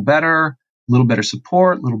color. It's a little better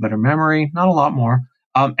support, a little better memory, not a lot more.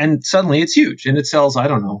 And suddenly it's huge, and it sells, I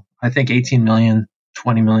don't know, I think 18 million,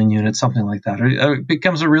 20 million units, something like that. It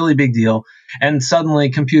becomes a really big deal. And suddenly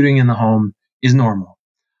computing in the home is normal.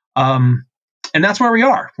 And that's where we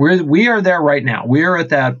are. We are there right now. We're at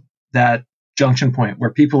that junction point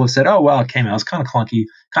where people have said, oh, well, it came out. It's kind of clunky,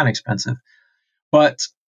 kind of expensive. But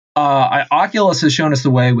Oculus has shown us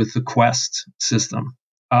the way with the Quest system.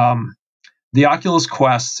 The Oculus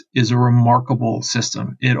Quest is a remarkable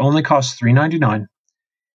system. It only costs $399.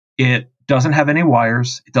 It doesn't have any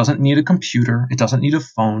wires. It doesn't need a computer. It doesn't need a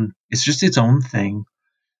phone. It's just its own thing.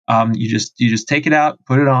 You just take it out,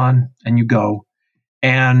 put it on, and you go.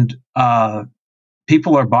 And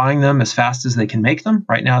people are buying them as fast as they can make them.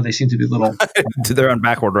 Right now, they seem to be little. They're on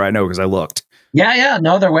back order, I know, because I looked. Yeah,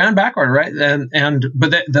 no, they're way on back order, right?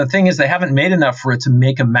 But the thing is, they haven't made enough for it to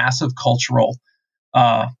make a massive cultural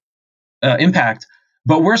impact.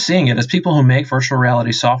 But we're seeing it as people who make virtual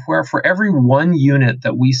reality software. For every 1 unit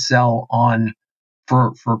that we sell on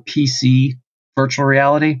for PC virtual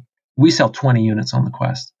reality, we sell 20 units on the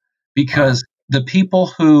Quest, because the people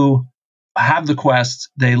who have the Quest,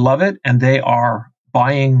 they love it, and they are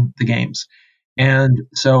buying the games. And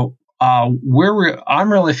so I'm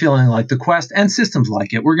really feeling like the Quest and systems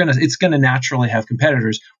like it, it's gonna naturally have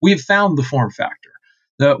competitors. We've found the form factor.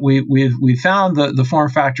 We've found the form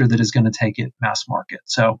factor that is going to take it mass market.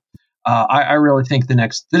 So I really think the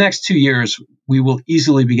next 2 years we will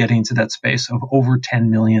easily be getting into that space of over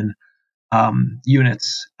 10 million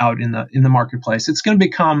units out in the marketplace. It's going to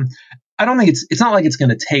become. I don't think it's not like it's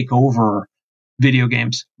going to take over video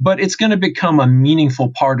games, but it's going to become a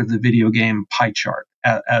meaningful part of the video game pie chart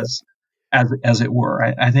as it were.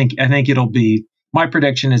 I think it'll be. My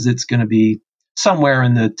prediction is it's going to be somewhere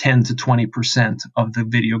in the 10 to 20% of the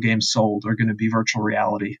video games sold are going to be virtual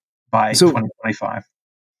reality by 2025.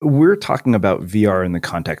 We're talking about VR in the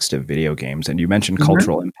context of video games, and you mentioned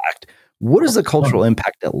cultural impact. What is the cultural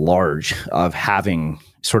impact at large of having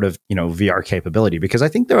sort of, VR capability? Because I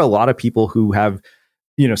think there are a lot of people who have,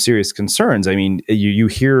 serious concerns. I mean, you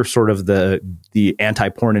hear sort of the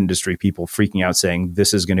anti-porn industry people freaking out saying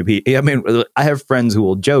this is going to be, I mean, I have friends who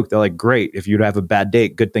will joke. They're like, great, if you have a bad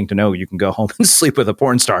date, good thing to know. You can go home and sleep with a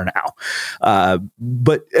porn star now.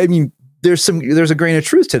 But I mean, there's a grain of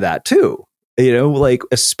truth to that too. Like,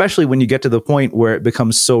 especially when you get to the point where it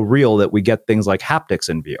becomes so real that we get things like haptics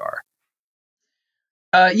in VR.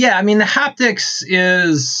 Yeah, I mean, the haptics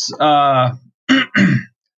is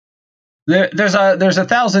there's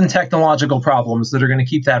 1,000 technological problems that are going to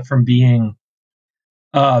keep that from being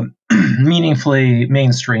meaningfully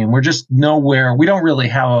mainstream. We're just nowhere. We don't really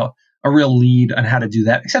have a real lead on how to do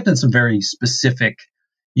that, except in some very specific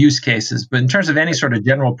use cases. But in terms of any sort of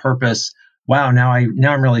general purpose, wow, now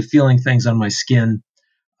I'm really feeling things on my skin.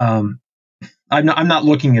 I'm not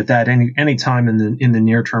looking at that any time in the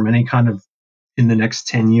near term, any kind of in the next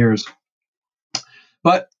 10 years.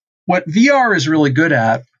 But what VR is really good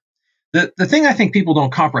at, the thing I think people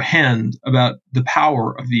don't comprehend about the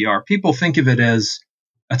power of VR, people think of it as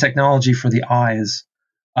a technology for the eyes,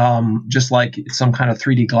 just like some kind of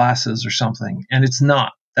 3D glasses or something. And it's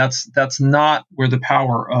not. That's not where the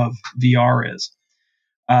power of VR is.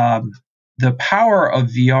 The power of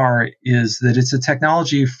VR is that it's a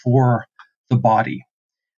technology for the body,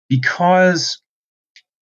 because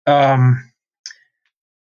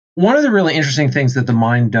one of the really interesting things that the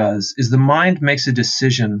mind does is the mind makes a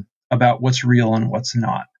decision about what's real and what's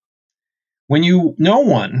not. When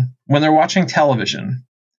they're watching television,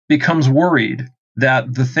 becomes worried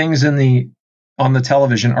that the things on the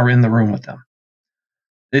television are in the room with them.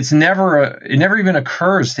 It never even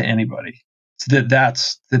occurs to anybody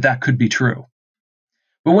that could be true.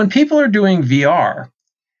 But when people are doing VR,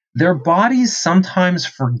 their bodies sometimes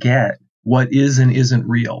forget what is and isn't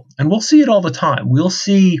real. And we'll see it all the time. We'll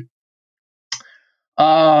see,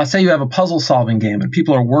 say you have a puzzle solving game and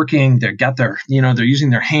people are working, they're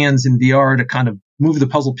using their hands in VR to kind of move the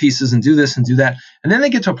puzzle pieces and do this and do that. And then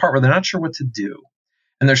they get to a part where they're not sure what to do.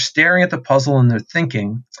 And they're staring at the puzzle and they're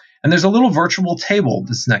thinking, and there's a little virtual table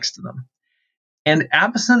that's next to them. And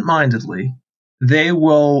absent-mindedly, they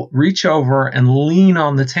will reach over and lean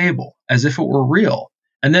on the table as if it were real.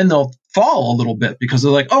 And then they'll fall a little bit because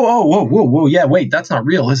they're like, whoa, yeah, wait, that's not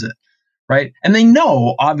real, is it? Right? And they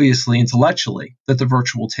know, obviously, intellectually, that the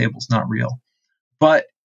virtual table's not real. But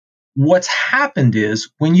what's happened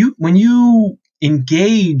is when you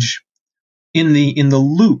engage in the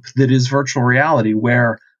loop that is virtual reality,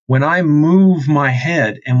 where when I move my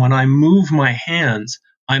head and when I move my hands,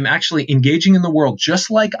 I'm actually engaging in the world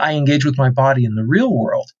just like I engage with my body in the real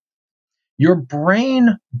world. Your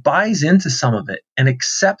brain buys into some of it and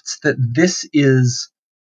accepts that this is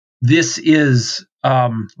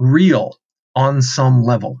real on some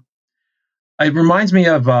level. It reminds me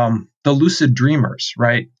of the lucid dreamers,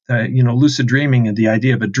 right? Lucid dreaming and the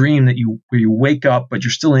idea of a dream where you wake up, but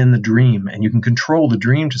you're still in the dream and you can control the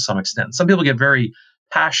dream to some extent. Some people get very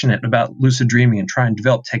passionate about lucid dreaming and try and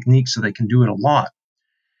develop techniques so they can do it a lot.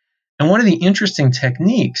 And one of the interesting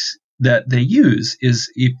techniques that they use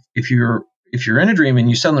is if you're in a dream and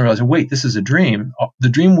you suddenly realize, wait, this is a dream, the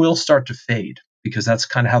dream will start to fade, because that's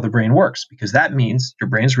kind of how the brain works, because that means your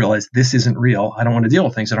brain's realized this isn't real. I don't want to deal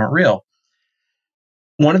with things that aren't real.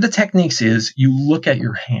 One of the techniques is you look at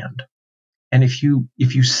your hand. And if you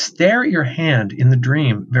stare at your hand in the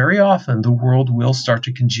dream, very often the world will start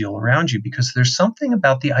to congeal around you, because there's something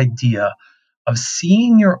about the idea of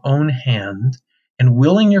seeing your own hand and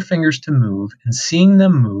willing your fingers to move and seeing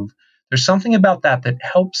them move. There's something about that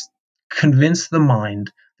helps convince the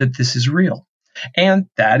mind that this is real. And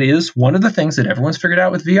that is one of the things that everyone's figured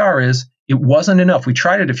out with VR is it wasn't enough. We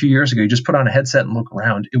tried it a few years ago. You just put on a headset and look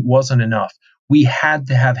around. It wasn't enough. We had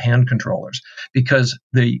to have hand controllers, because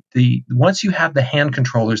once you have the hand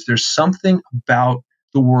controllers, there's something about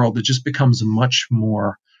the world that just becomes much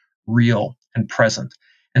more real and present.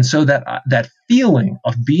 And so that feeling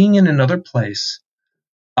of being in another place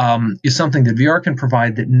is something that VR can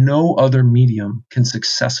provide that no other medium can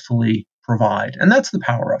successfully provide. And that's the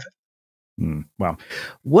power of it. Wow.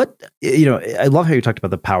 I love how you talked about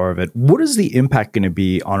the power of it. What is the impact going to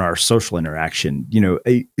be on our social interaction?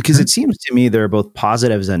 Because it seems to me there are both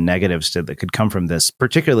positives and negatives that could come from this,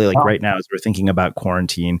 particularly right now as we're thinking about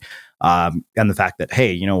quarantine and the fact that,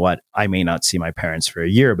 hey, you know what, I may not see my parents for a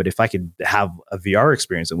year, but if I could have a VR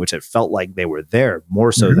experience in which it felt like they were there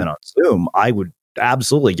more so than on Zoom, I would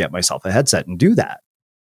absolutely get myself a headset and do that.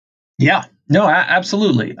 Yeah, no,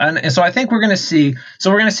 absolutely. And so I think we're going to see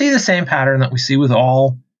the same pattern that we see with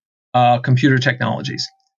all computer technologies.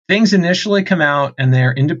 things initially come out and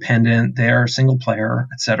they're independent, they're single player,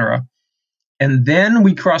 etc. And then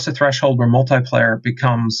we cross a threshold where multiplayer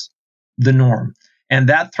becomes the norm. And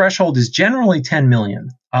that threshold is generally 10 million.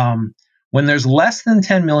 When there's less than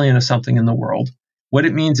 10 million of something in the world, what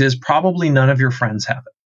it means is probably none of your friends have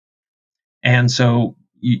it. And so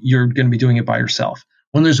you're going to be doing it by yourself.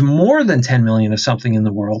 When there's more than 10 million of something in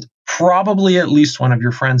the world, probably at least one of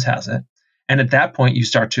your friends has it. And at that point, you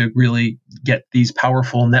start to really get these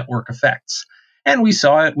powerful network effects. And we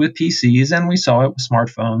saw it with PCs, and we saw it with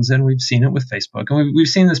smartphones, and we've seen it with Facebook. And we've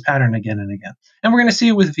seen this pattern again and again. And we're going to see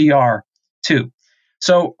it with VR too.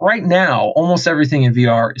 So right now, almost everything in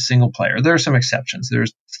VR is single player. There are some exceptions.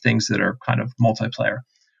 There's things that are kind of multiplayer.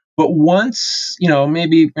 But once,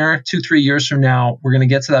 maybe 2-3 years from now, we're going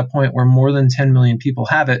to get to that point where more than 10 million people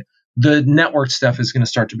have it. The network stuff is going to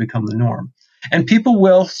start to become the norm. And people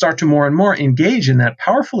will start to more and more engage in that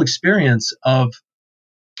powerful experience of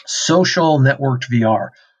social networked VR,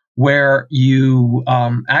 where you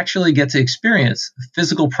actually get to experience the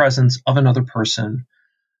physical presence of another person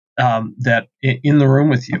that in the room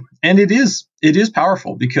with you. And it is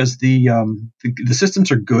powerful because the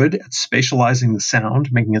systems are good at spatializing the sound,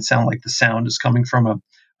 making it sound like the sound is coming from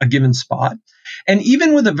a given spot. And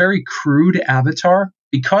even with a very crude avatar,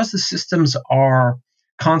 because the systems are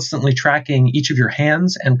constantly tracking each of your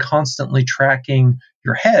hands and constantly tracking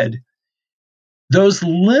your head, those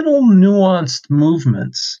little nuanced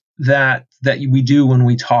movements that we do when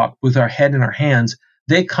we talk with our head and our hands,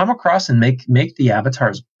 they come across and make the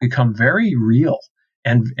avatars become very real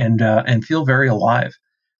and feel very alive.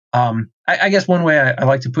 I guess one way I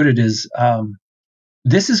like to put it is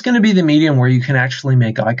this is going to be the medium where you can actually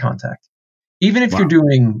make eye contact. Even if you're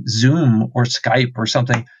doing Zoom or Skype or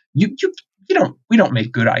something, we don't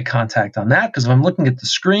make good eye contact on that, because if I'm looking at the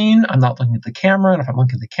screen, I'm not looking at the camera. And if I'm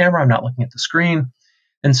looking at the camera, I'm not looking at the screen.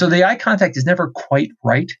 And so the eye contact is never quite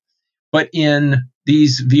right. But in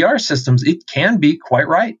these VR systems, it can be quite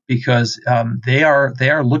right, because they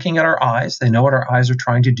are looking at our eyes. They know what our eyes are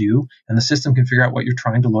trying to do, and the system can figure out what you're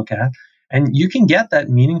trying to look at. And you can get that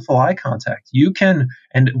meaningful eye contact. You can,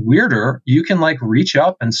 and weirder, you can like reach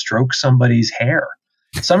up and stroke somebody's hair.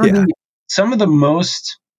 Some of the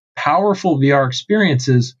most powerful VR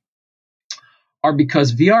experiences are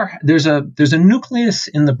because VR, there's a nucleus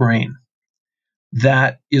in the brain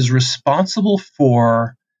that is responsible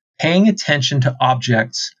for paying attention to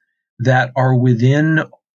objects that are within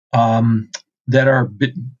that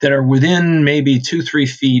are within maybe 2-3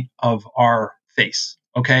 feet of our face.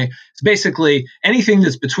 Okay, so basically anything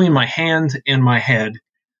that's between my hand and my head,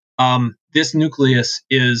 this nucleus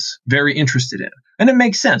is very interested in. And it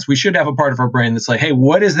makes sense. We should have a part of our brain that's like, hey,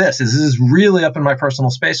 what is this? This is really up in my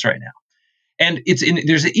personal space right now. And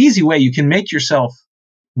there's an easy way you can make yourself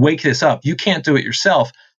wake this up. You can't do it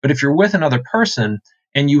yourself, but if you're with another person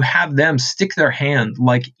and you have them stick their hand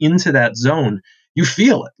like into that zone, you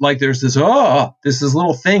feel it. Like there's this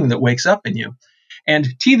little thing that wakes up in you. And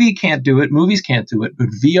TV can't do it, movies can't do it, but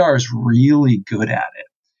VR is really good at it.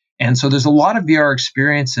 And so there's a lot of VR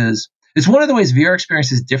experiences. It's one of the ways VR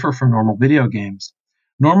experiences differ from normal video games.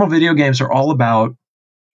 Normal video games are all about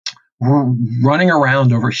running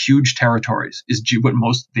around over huge territories, is what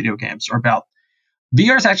most video games are about.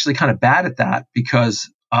 VR is actually kind of bad at that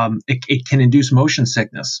because it can induce motion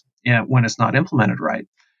sickness when it's not implemented right.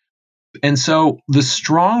 And so the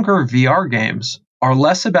stronger VR games are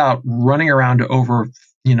less about running around over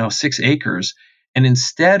 6 acres, and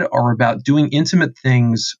instead are about doing intimate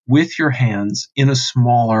things with your hands in a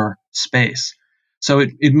smaller space. So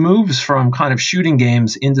it moves from kind of shooting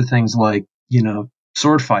games into things like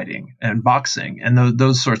sword fighting and boxing and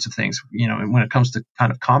those sorts of things, when it comes to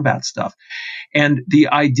kind of combat stuff. And the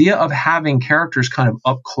idea of having characters kind of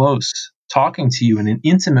up close talking to you in an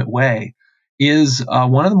intimate way is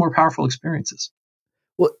one of the more powerful experiences.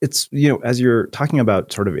 Well, it's, as you're talking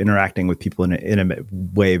about sort of interacting with people in an intimate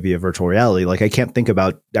way via virtual reality, like I can't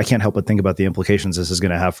help but think about the implications this is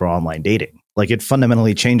going to have for online dating. Like it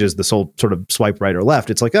fundamentally changes this whole sort of swipe right or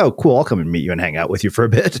left. It's like, oh, cool, I'll come and meet you and hang out with you for a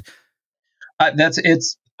bit.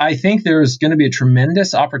 I think there's going to be a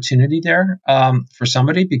tremendous opportunity there for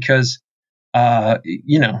somebody, because a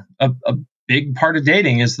big part of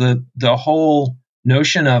dating is the whole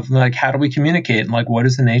notion of like, how do we communicate, and like, what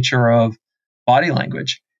is the nature of body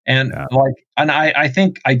language? And I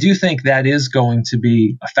do think that is going to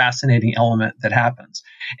be a fascinating element that happens.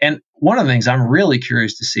 And one of the things I'm really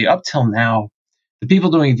curious to see, up till now, the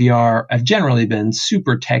people doing VR have generally been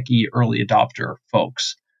super techie early adopter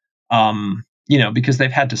folks. Because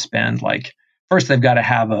they've had to spend first they've got to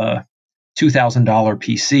have a $2,000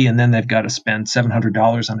 PC, and then they've got to spend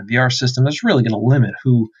 $700 on a VR system. That's really going to limit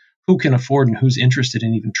who can afford and who's interested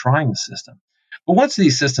in even trying the system. But once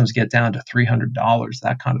these systems get down to $300,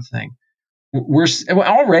 that kind of thing, we're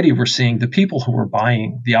seeing the people who are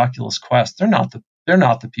buying the Oculus Quest. They're not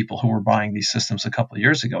the people who were buying these systems a couple of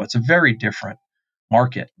years ago. It's a very different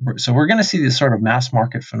market. So we're going to see this sort of mass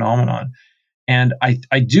market phenomenon. And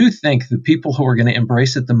I do think the people who are going to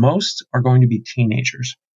embrace it the most are going to be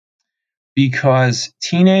teenagers, because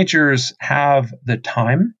teenagers have the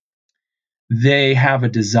time, they have a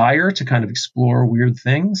desire to kind of explore weird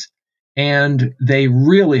things, and they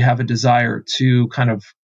really have a desire to kind of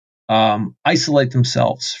isolate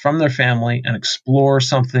themselves from their family and explore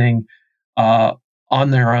something on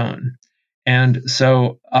their own. And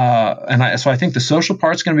so, so I think the social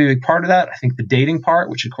part is going to be a big part of that. I think the dating part,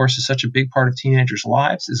 which of course is such a big part of teenagers'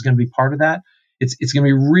 lives, is going to be part of that. It's going to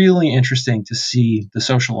be really interesting to see the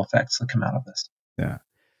social effects that come out of this. Yeah.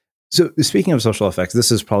 So speaking of social effects,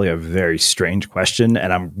 this is probably a very strange question,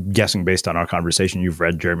 and I'm guessing based on our conversation, you've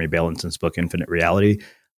read Jeremy Bailenson Book, Infinite Reality.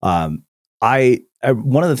 I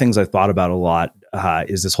one of the things I've thought about a lot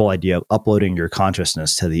is this whole idea of uploading your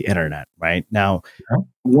consciousness to the internet, right? Now,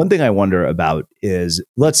 one thing I wonder about is,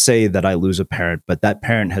 let's say that I lose a parent, but that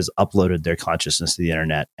parent has uploaded their consciousness to the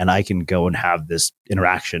internet, and I can go and have this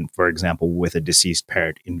interaction, for example, with a deceased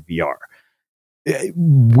parent in VR.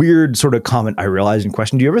 Weird sort of comment, I realize, in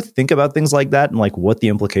question. Do you ever think about things like that and like what the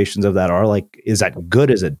implications of that are? Like, is that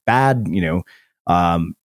good? Is it bad?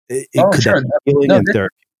 Sure.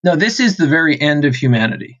 No, this is the very end of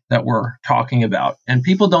humanity that we're talking about, and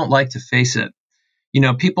people don't like to face it.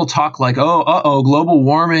 People talk like, global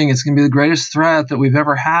warming, it's going to be the greatest threat that we've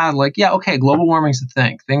ever had. Like, yeah, okay, global warming's the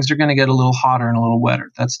thing. Things are going to get a little hotter and a little wetter.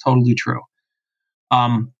 That's totally true.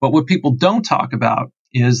 But what people don't talk about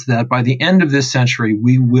is that by the end of this century,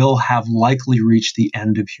 we will have likely reached the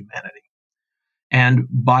end of humanity. And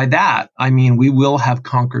by that, I mean we will have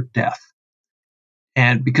conquered death.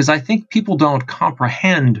 And because I think people don't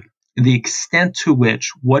comprehend the extent to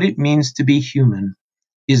which what it means to be human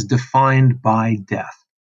is defined by death.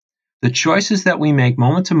 The choices that we make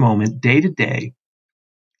moment to moment, day to day,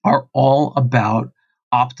 are all about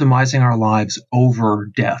optimizing our lives over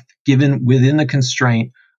death, given within the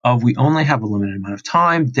constraint of we only have a limited amount of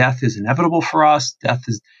time. Death is inevitable for us.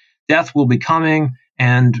 Death will be coming.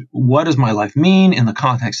 And what does my life mean in the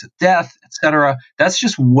context of death, etc.? That's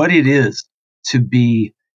just what it is to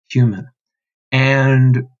be human.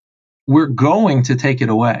 And we're going to take it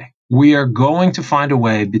away. We are going to find a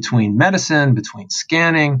way between medicine, between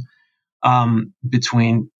scanning,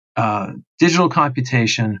 between digital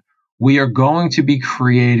computation. We are going to be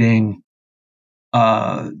creating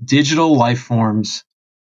digital life forms,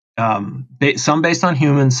 some based on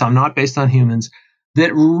humans, some not based on humans,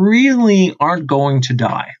 that really aren't going to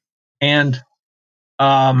die. And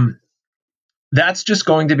that's just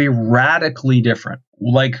going to be radically different.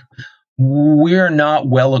 Like, we're not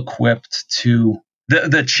well equipped to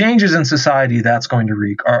the changes in society that's going to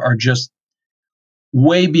wreak are just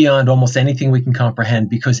way beyond almost anything we can comprehend,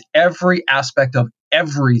 because every aspect of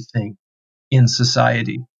everything in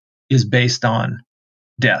society is based on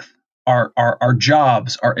death. Our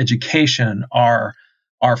jobs, our education, our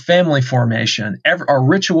family formation, our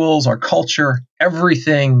rituals, our culture,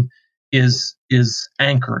 everything is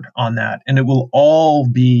anchored on that, and it will all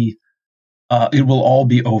be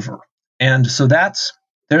over. And so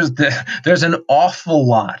there's an awful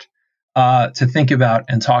lot to think about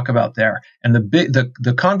and talk about there. And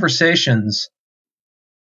the conversations,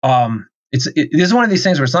 it is one of these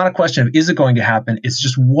things where it's not a question of is it going to happen. It's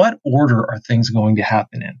just what order are things going to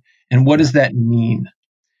happen in, and what does that mean?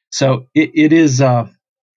 So it is a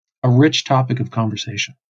rich topic of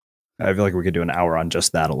conversation. I feel like we could do an hour on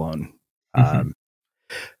just that alone. Mm-hmm.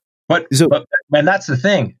 But that's the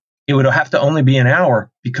thing. It would have to only be an hour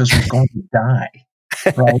because we're going to die,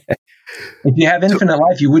 right? If you have infinite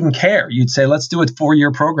life, you wouldn't care. You'd say, let's do a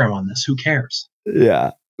 4-year program on this. Who cares?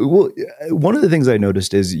 Yeah. Well, one of the things I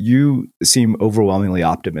noticed is you seem overwhelmingly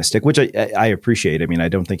optimistic, which I appreciate. I mean, I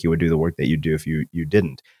don't think you would do the work that you do if you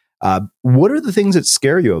didn't. What are the things that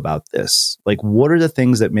scare you about this? Like, what are the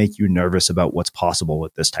things that make you nervous about what's possible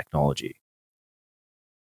with this technology?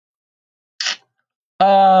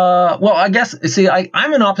 Well, I guess, see,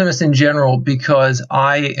 I'm an optimist in general because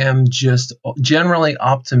I am just generally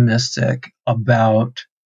optimistic about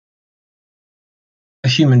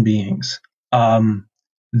human beings,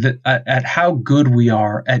 at how good we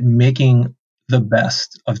are at making the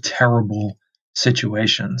best of terrible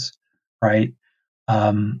situations, right?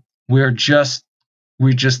 It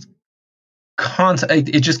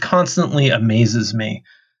just constantly amazes me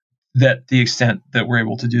that the extent that we're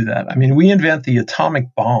able to do that. I mean, we invent the atomic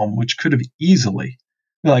bomb, which could have easily,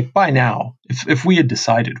 like by now, if we had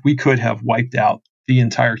decided, we could have wiped out the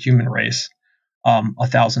entire human race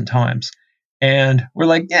 1,000 times. And we're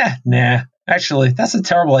like, yeah, nah, actually, that's a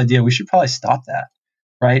terrible idea. We should probably stop that,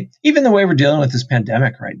 right? Even the way we're dealing with this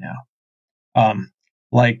pandemic right now.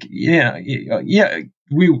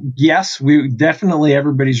 We definitely,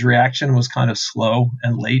 everybody's reaction was kind of slow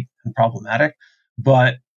and late and problematic,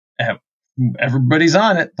 but everybody's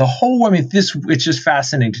on it. It's just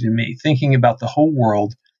fascinating to me thinking about the whole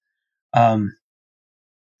world. I'd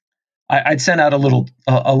sent out a little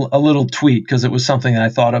tweet because it was something that I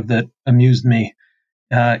thought of that amused me.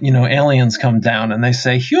 Aliens come down and they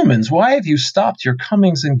say, "Humans, why have you stopped your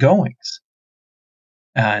comings and goings?"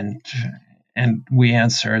 And we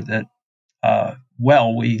answer that,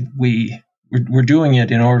 we're doing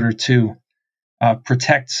it in order to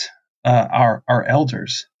protect our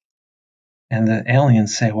elders. And the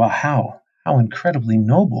aliens say, "Well, how incredibly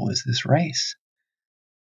noble is this race?"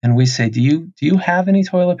 And we say, "Do you have any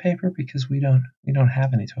toilet paper? Because we don't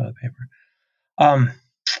have any toilet paper."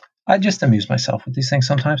 I just amuse myself with these things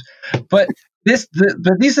sometimes, but these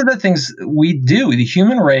are the things we do. The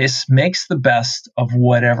human race makes the best of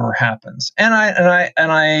whatever happens, and that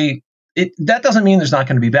doesn't mean there's not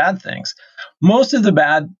going to be bad things. Most of the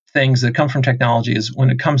bad things that come from technology is when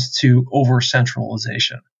it comes to over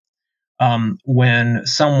centralization. When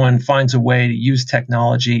someone finds a way to use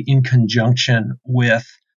technology in conjunction with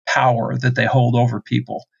power that they hold over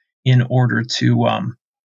people in order to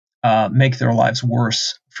make their lives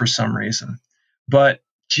worse for some reason. But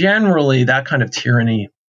generally, that kind of tyranny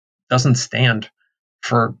doesn't stand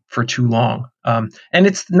for too long. And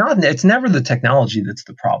it's never the technology that's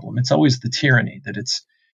the problem. It's always the tyranny that it's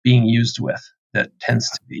being used with that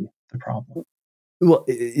tends to be the problem. Well,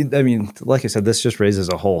 I mean, like I said, this just raises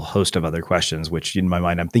a whole host of other questions, which in my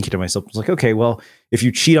mind, I'm thinking to myself, it's like, okay, well, if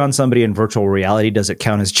you cheat on somebody in virtual reality, does it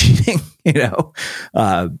count as cheating?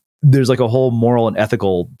 There's like a whole moral and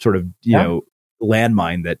ethical sort of,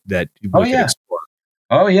 landmine that we could explore.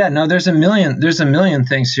 Oh yeah, no, there's a million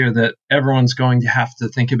things here that everyone's going to have to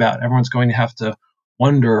think about. Everyone's going to have to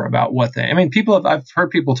wonder about I've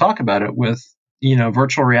heard people talk about it with,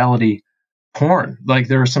 virtual reality porn. Like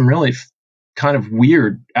there are some really kind of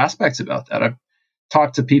weird aspects about that. I've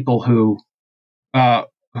talked to people who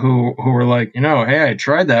were like, hey, I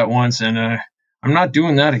tried that once and I'm not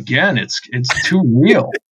doing that again. It's too real.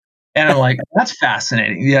 And I'm like, that's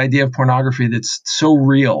fascinating. The idea of pornography that's so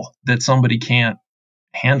real that somebody can't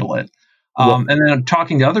handle it. And then I'm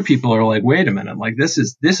talking to other people who are like, wait a minute, like this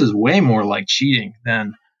is way more like cheating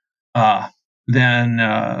than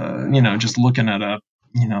just looking at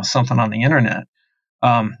something on the internet.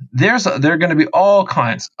 There are going to be all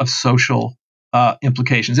kinds of social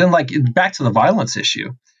implications, and like back to the violence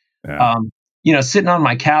issue. Yeah. Sitting on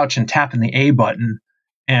my couch and tapping the A button,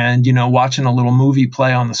 and watching a little movie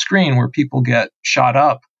play on the screen where people get shot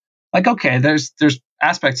up. Like, okay, there's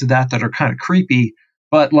aspects of that are kind of creepy,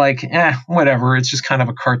 but like, whatever. It's just kind of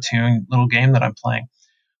a cartoon little game that I'm playing.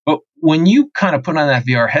 But when you kind of put on that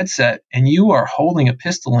VR headset and you are holding a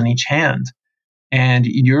pistol in each hand, and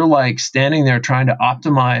you're like standing there trying to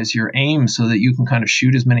optimize your aim so that you can kind of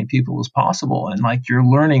shoot as many people as possible. And like you're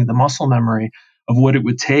learning the muscle memory of what it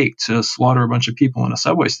would take to slaughter a bunch of people in a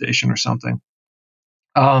subway station or something.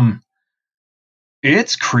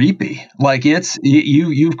 It's creepy. Like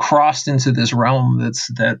you've crossed into this realm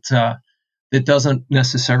that doesn't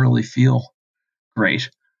necessarily feel great.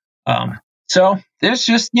 So there's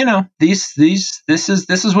just, this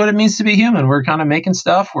is what it means to be human. We're kind of making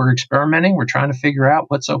stuff. We're experimenting. We're trying to figure out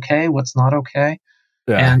what's okay, what's not okay.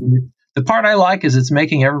 Yeah. And the part I like is it's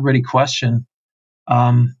making everybody question,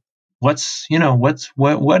 what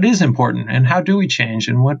is important and how do we change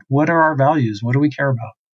and what are our values? What do we care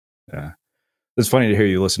about? Yeah. It's funny to hear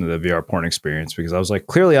you listen to the VR porn experience because I was like,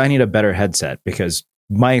 clearly I need a better headset because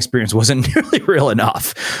my experience wasn't nearly real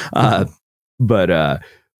enough.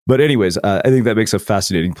 But anyways, I think that makes a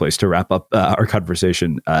fascinating place to wrap up our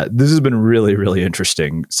conversation. This has been really, really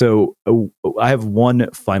interesting. So I have one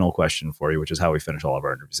final question for you, which is how we finish all of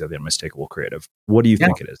our interviews at the Unmistakable Creative. What do you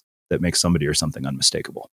think it is that makes somebody or something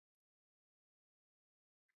unmistakable?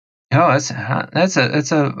 Oh,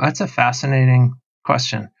 that's a fascinating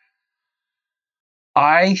question.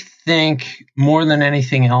 I think more than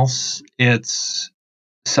anything else, it's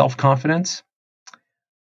self-confidence.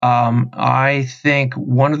 I think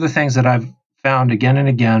one of the things that I've found again and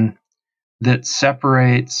again that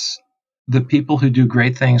separates the people who do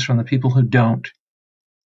great things from the people who don't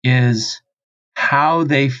is how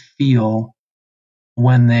they feel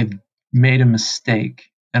when they've made a mistake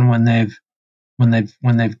and when they've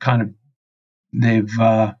kind of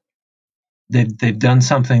they've done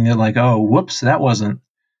something, they're like, oh, whoops, that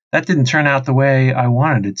didn't turn out the way I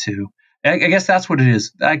wanted it to. I guess that's what it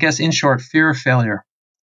is. I guess in short, fear of failure.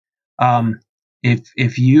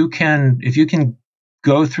 If you can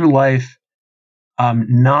go through life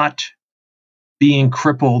not being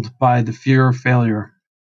crippled by the fear of failure,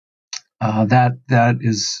 that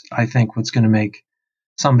is, I think, what's going to make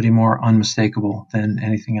somebody more unmistakable than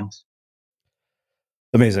anything else.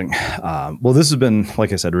 Amazing. Well, this has been,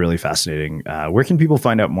 like I said, really fascinating. Where can people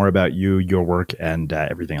find out more about you, your work, and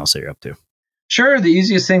everything else that you're up to? Sure. The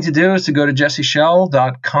easiest thing to do is to go to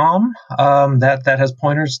jesseschell.com. That has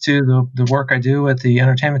pointers to the work I do at the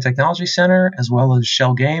Entertainment Technology Center, as well as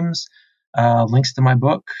Schell Games, links to my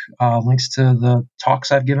book, links to the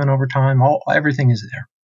talks I've given over time. Everything is there.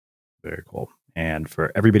 Very cool. And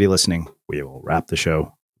for everybody listening, we will wrap the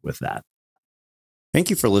show with that. Thank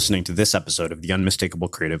you for listening to this episode of the Unmistakable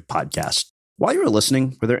Creative Podcast. While you were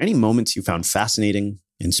listening, were there any moments you found fascinating,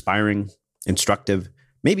 inspiring, instructive,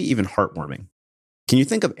 maybe even heartwarming? Can you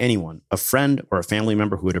think of anyone, a friend or a family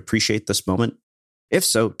member who would appreciate this moment? If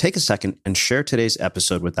so, take a second and share today's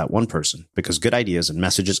episode with that one person, because good ideas and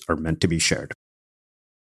messages are meant to be shared.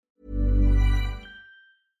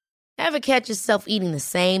 Ever catch yourself eating the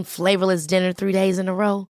same flavorless dinner 3 days in a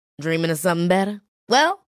row? Dreaming of something better?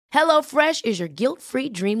 Well, HelloFresh is your guilt-free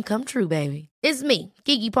dream come true, baby. It's me,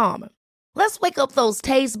 Keke Palmer. Let's wake up those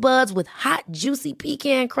taste buds with hot, juicy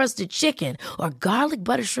pecan-crusted chicken or garlic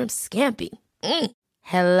butter shrimp scampi.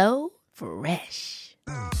 Hello Fresh.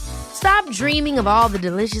 Stop dreaming of all the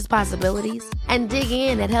delicious possibilities and dig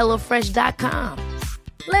in at HelloFresh.com.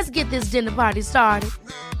 Let's get this dinner party started.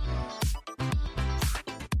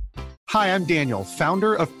 Hi, I'm Daniel,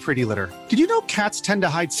 founder of Pretty Litter. Did you know cats tend to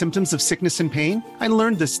hide symptoms of sickness and pain? I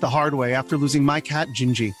learned this the hard way after losing my cat,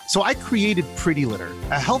 Gingy. So I created Pretty Litter,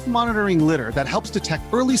 a health monitoring litter that helps detect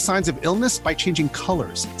early signs of illness by changing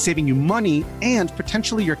colors, saving you money and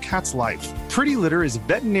potentially your cat's life. Pretty Litter is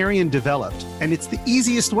veterinarian developed, and it's the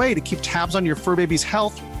easiest way to keep tabs on your fur baby's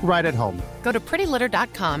health right at home. Go to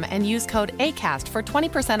prettylitter.com and use code ACAST for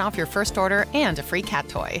 20% off your first order and a free cat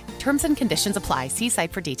toy. Terms and conditions apply. See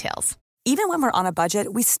site for details. Even when we're on a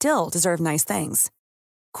budget, we still deserve nice things.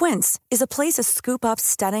 Quince is a place to scoop up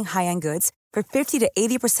stunning high-end goods for 50 to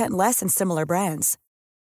 80% less than similar brands.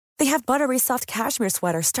 They have buttery soft cashmere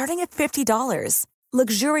sweaters starting at $50,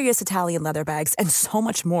 luxurious Italian leather bags, and so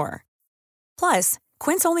much more. Plus,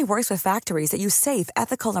 Quince only works with factories that use safe,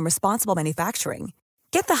 ethical, and responsible manufacturing.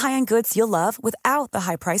 Get the high-end goods you'll love without the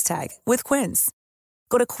high price tag with Quince.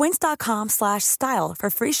 Go to quince.com/style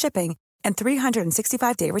for free shipping and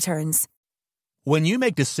 365-day returns. When you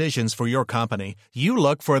make decisions for your company, you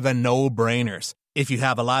look for the no-brainers. If you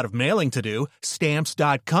have a lot of mailing to do,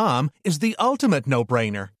 Stamps.com is the ultimate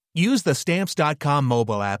no-brainer. Use the Stamps.com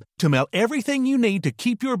mobile app to mail everything you need to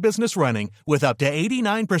keep your business running with up to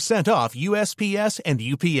 89% off USPS and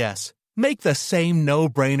UPS. Make the same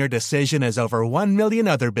no-brainer decision as over 1 million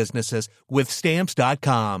other businesses with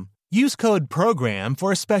Stamps.com. Use code PROGRAM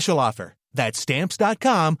for a special offer. That's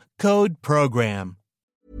Stamps.com, code PROGRAM.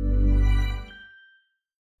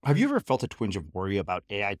 Have you ever felt a twinge of worry about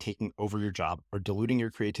AI taking over your job or diluting your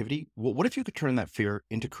creativity? Well, what if you could turn that fear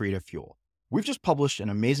into creative fuel? We've just published an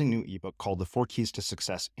amazing new ebook called The 4 Keys to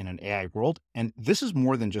Success in an AI World, and this is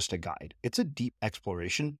more than just a guide. It's a deep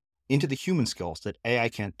exploration into the human skills that AI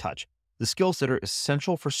can't touch, the skills that are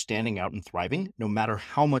essential for standing out and thriving, no matter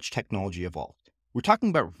how much technology evolves. We're talking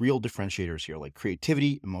about real differentiators here, like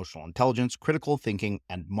creativity, emotional intelligence, critical thinking,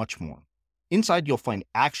 and much more. Inside, you'll find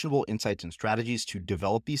actionable insights and strategies to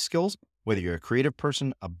develop these skills, whether you're a creative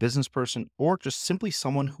person, a business person, or just simply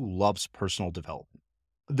someone who loves personal development.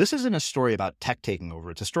 This isn't a story about tech taking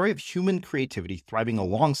over. It's a story of human creativity thriving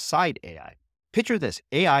alongside AI. Picture this,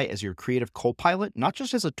 AI as your creative co-pilot, not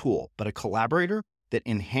just as a tool, but a collaborator that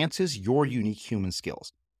enhances your unique human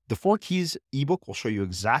skills. The 4 Keys ebook will show you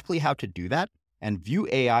exactly how to do that and view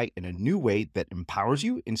AI in a new way that empowers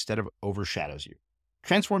you instead of overshadows you.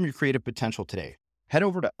 Transform your creative potential today. Head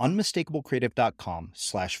over to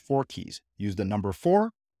unmistakablecreative.com/4keys. Use the number 4,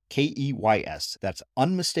 KEYS. That's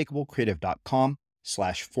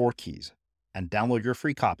unmistakablecreative.com/4keys and download your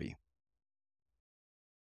free copy.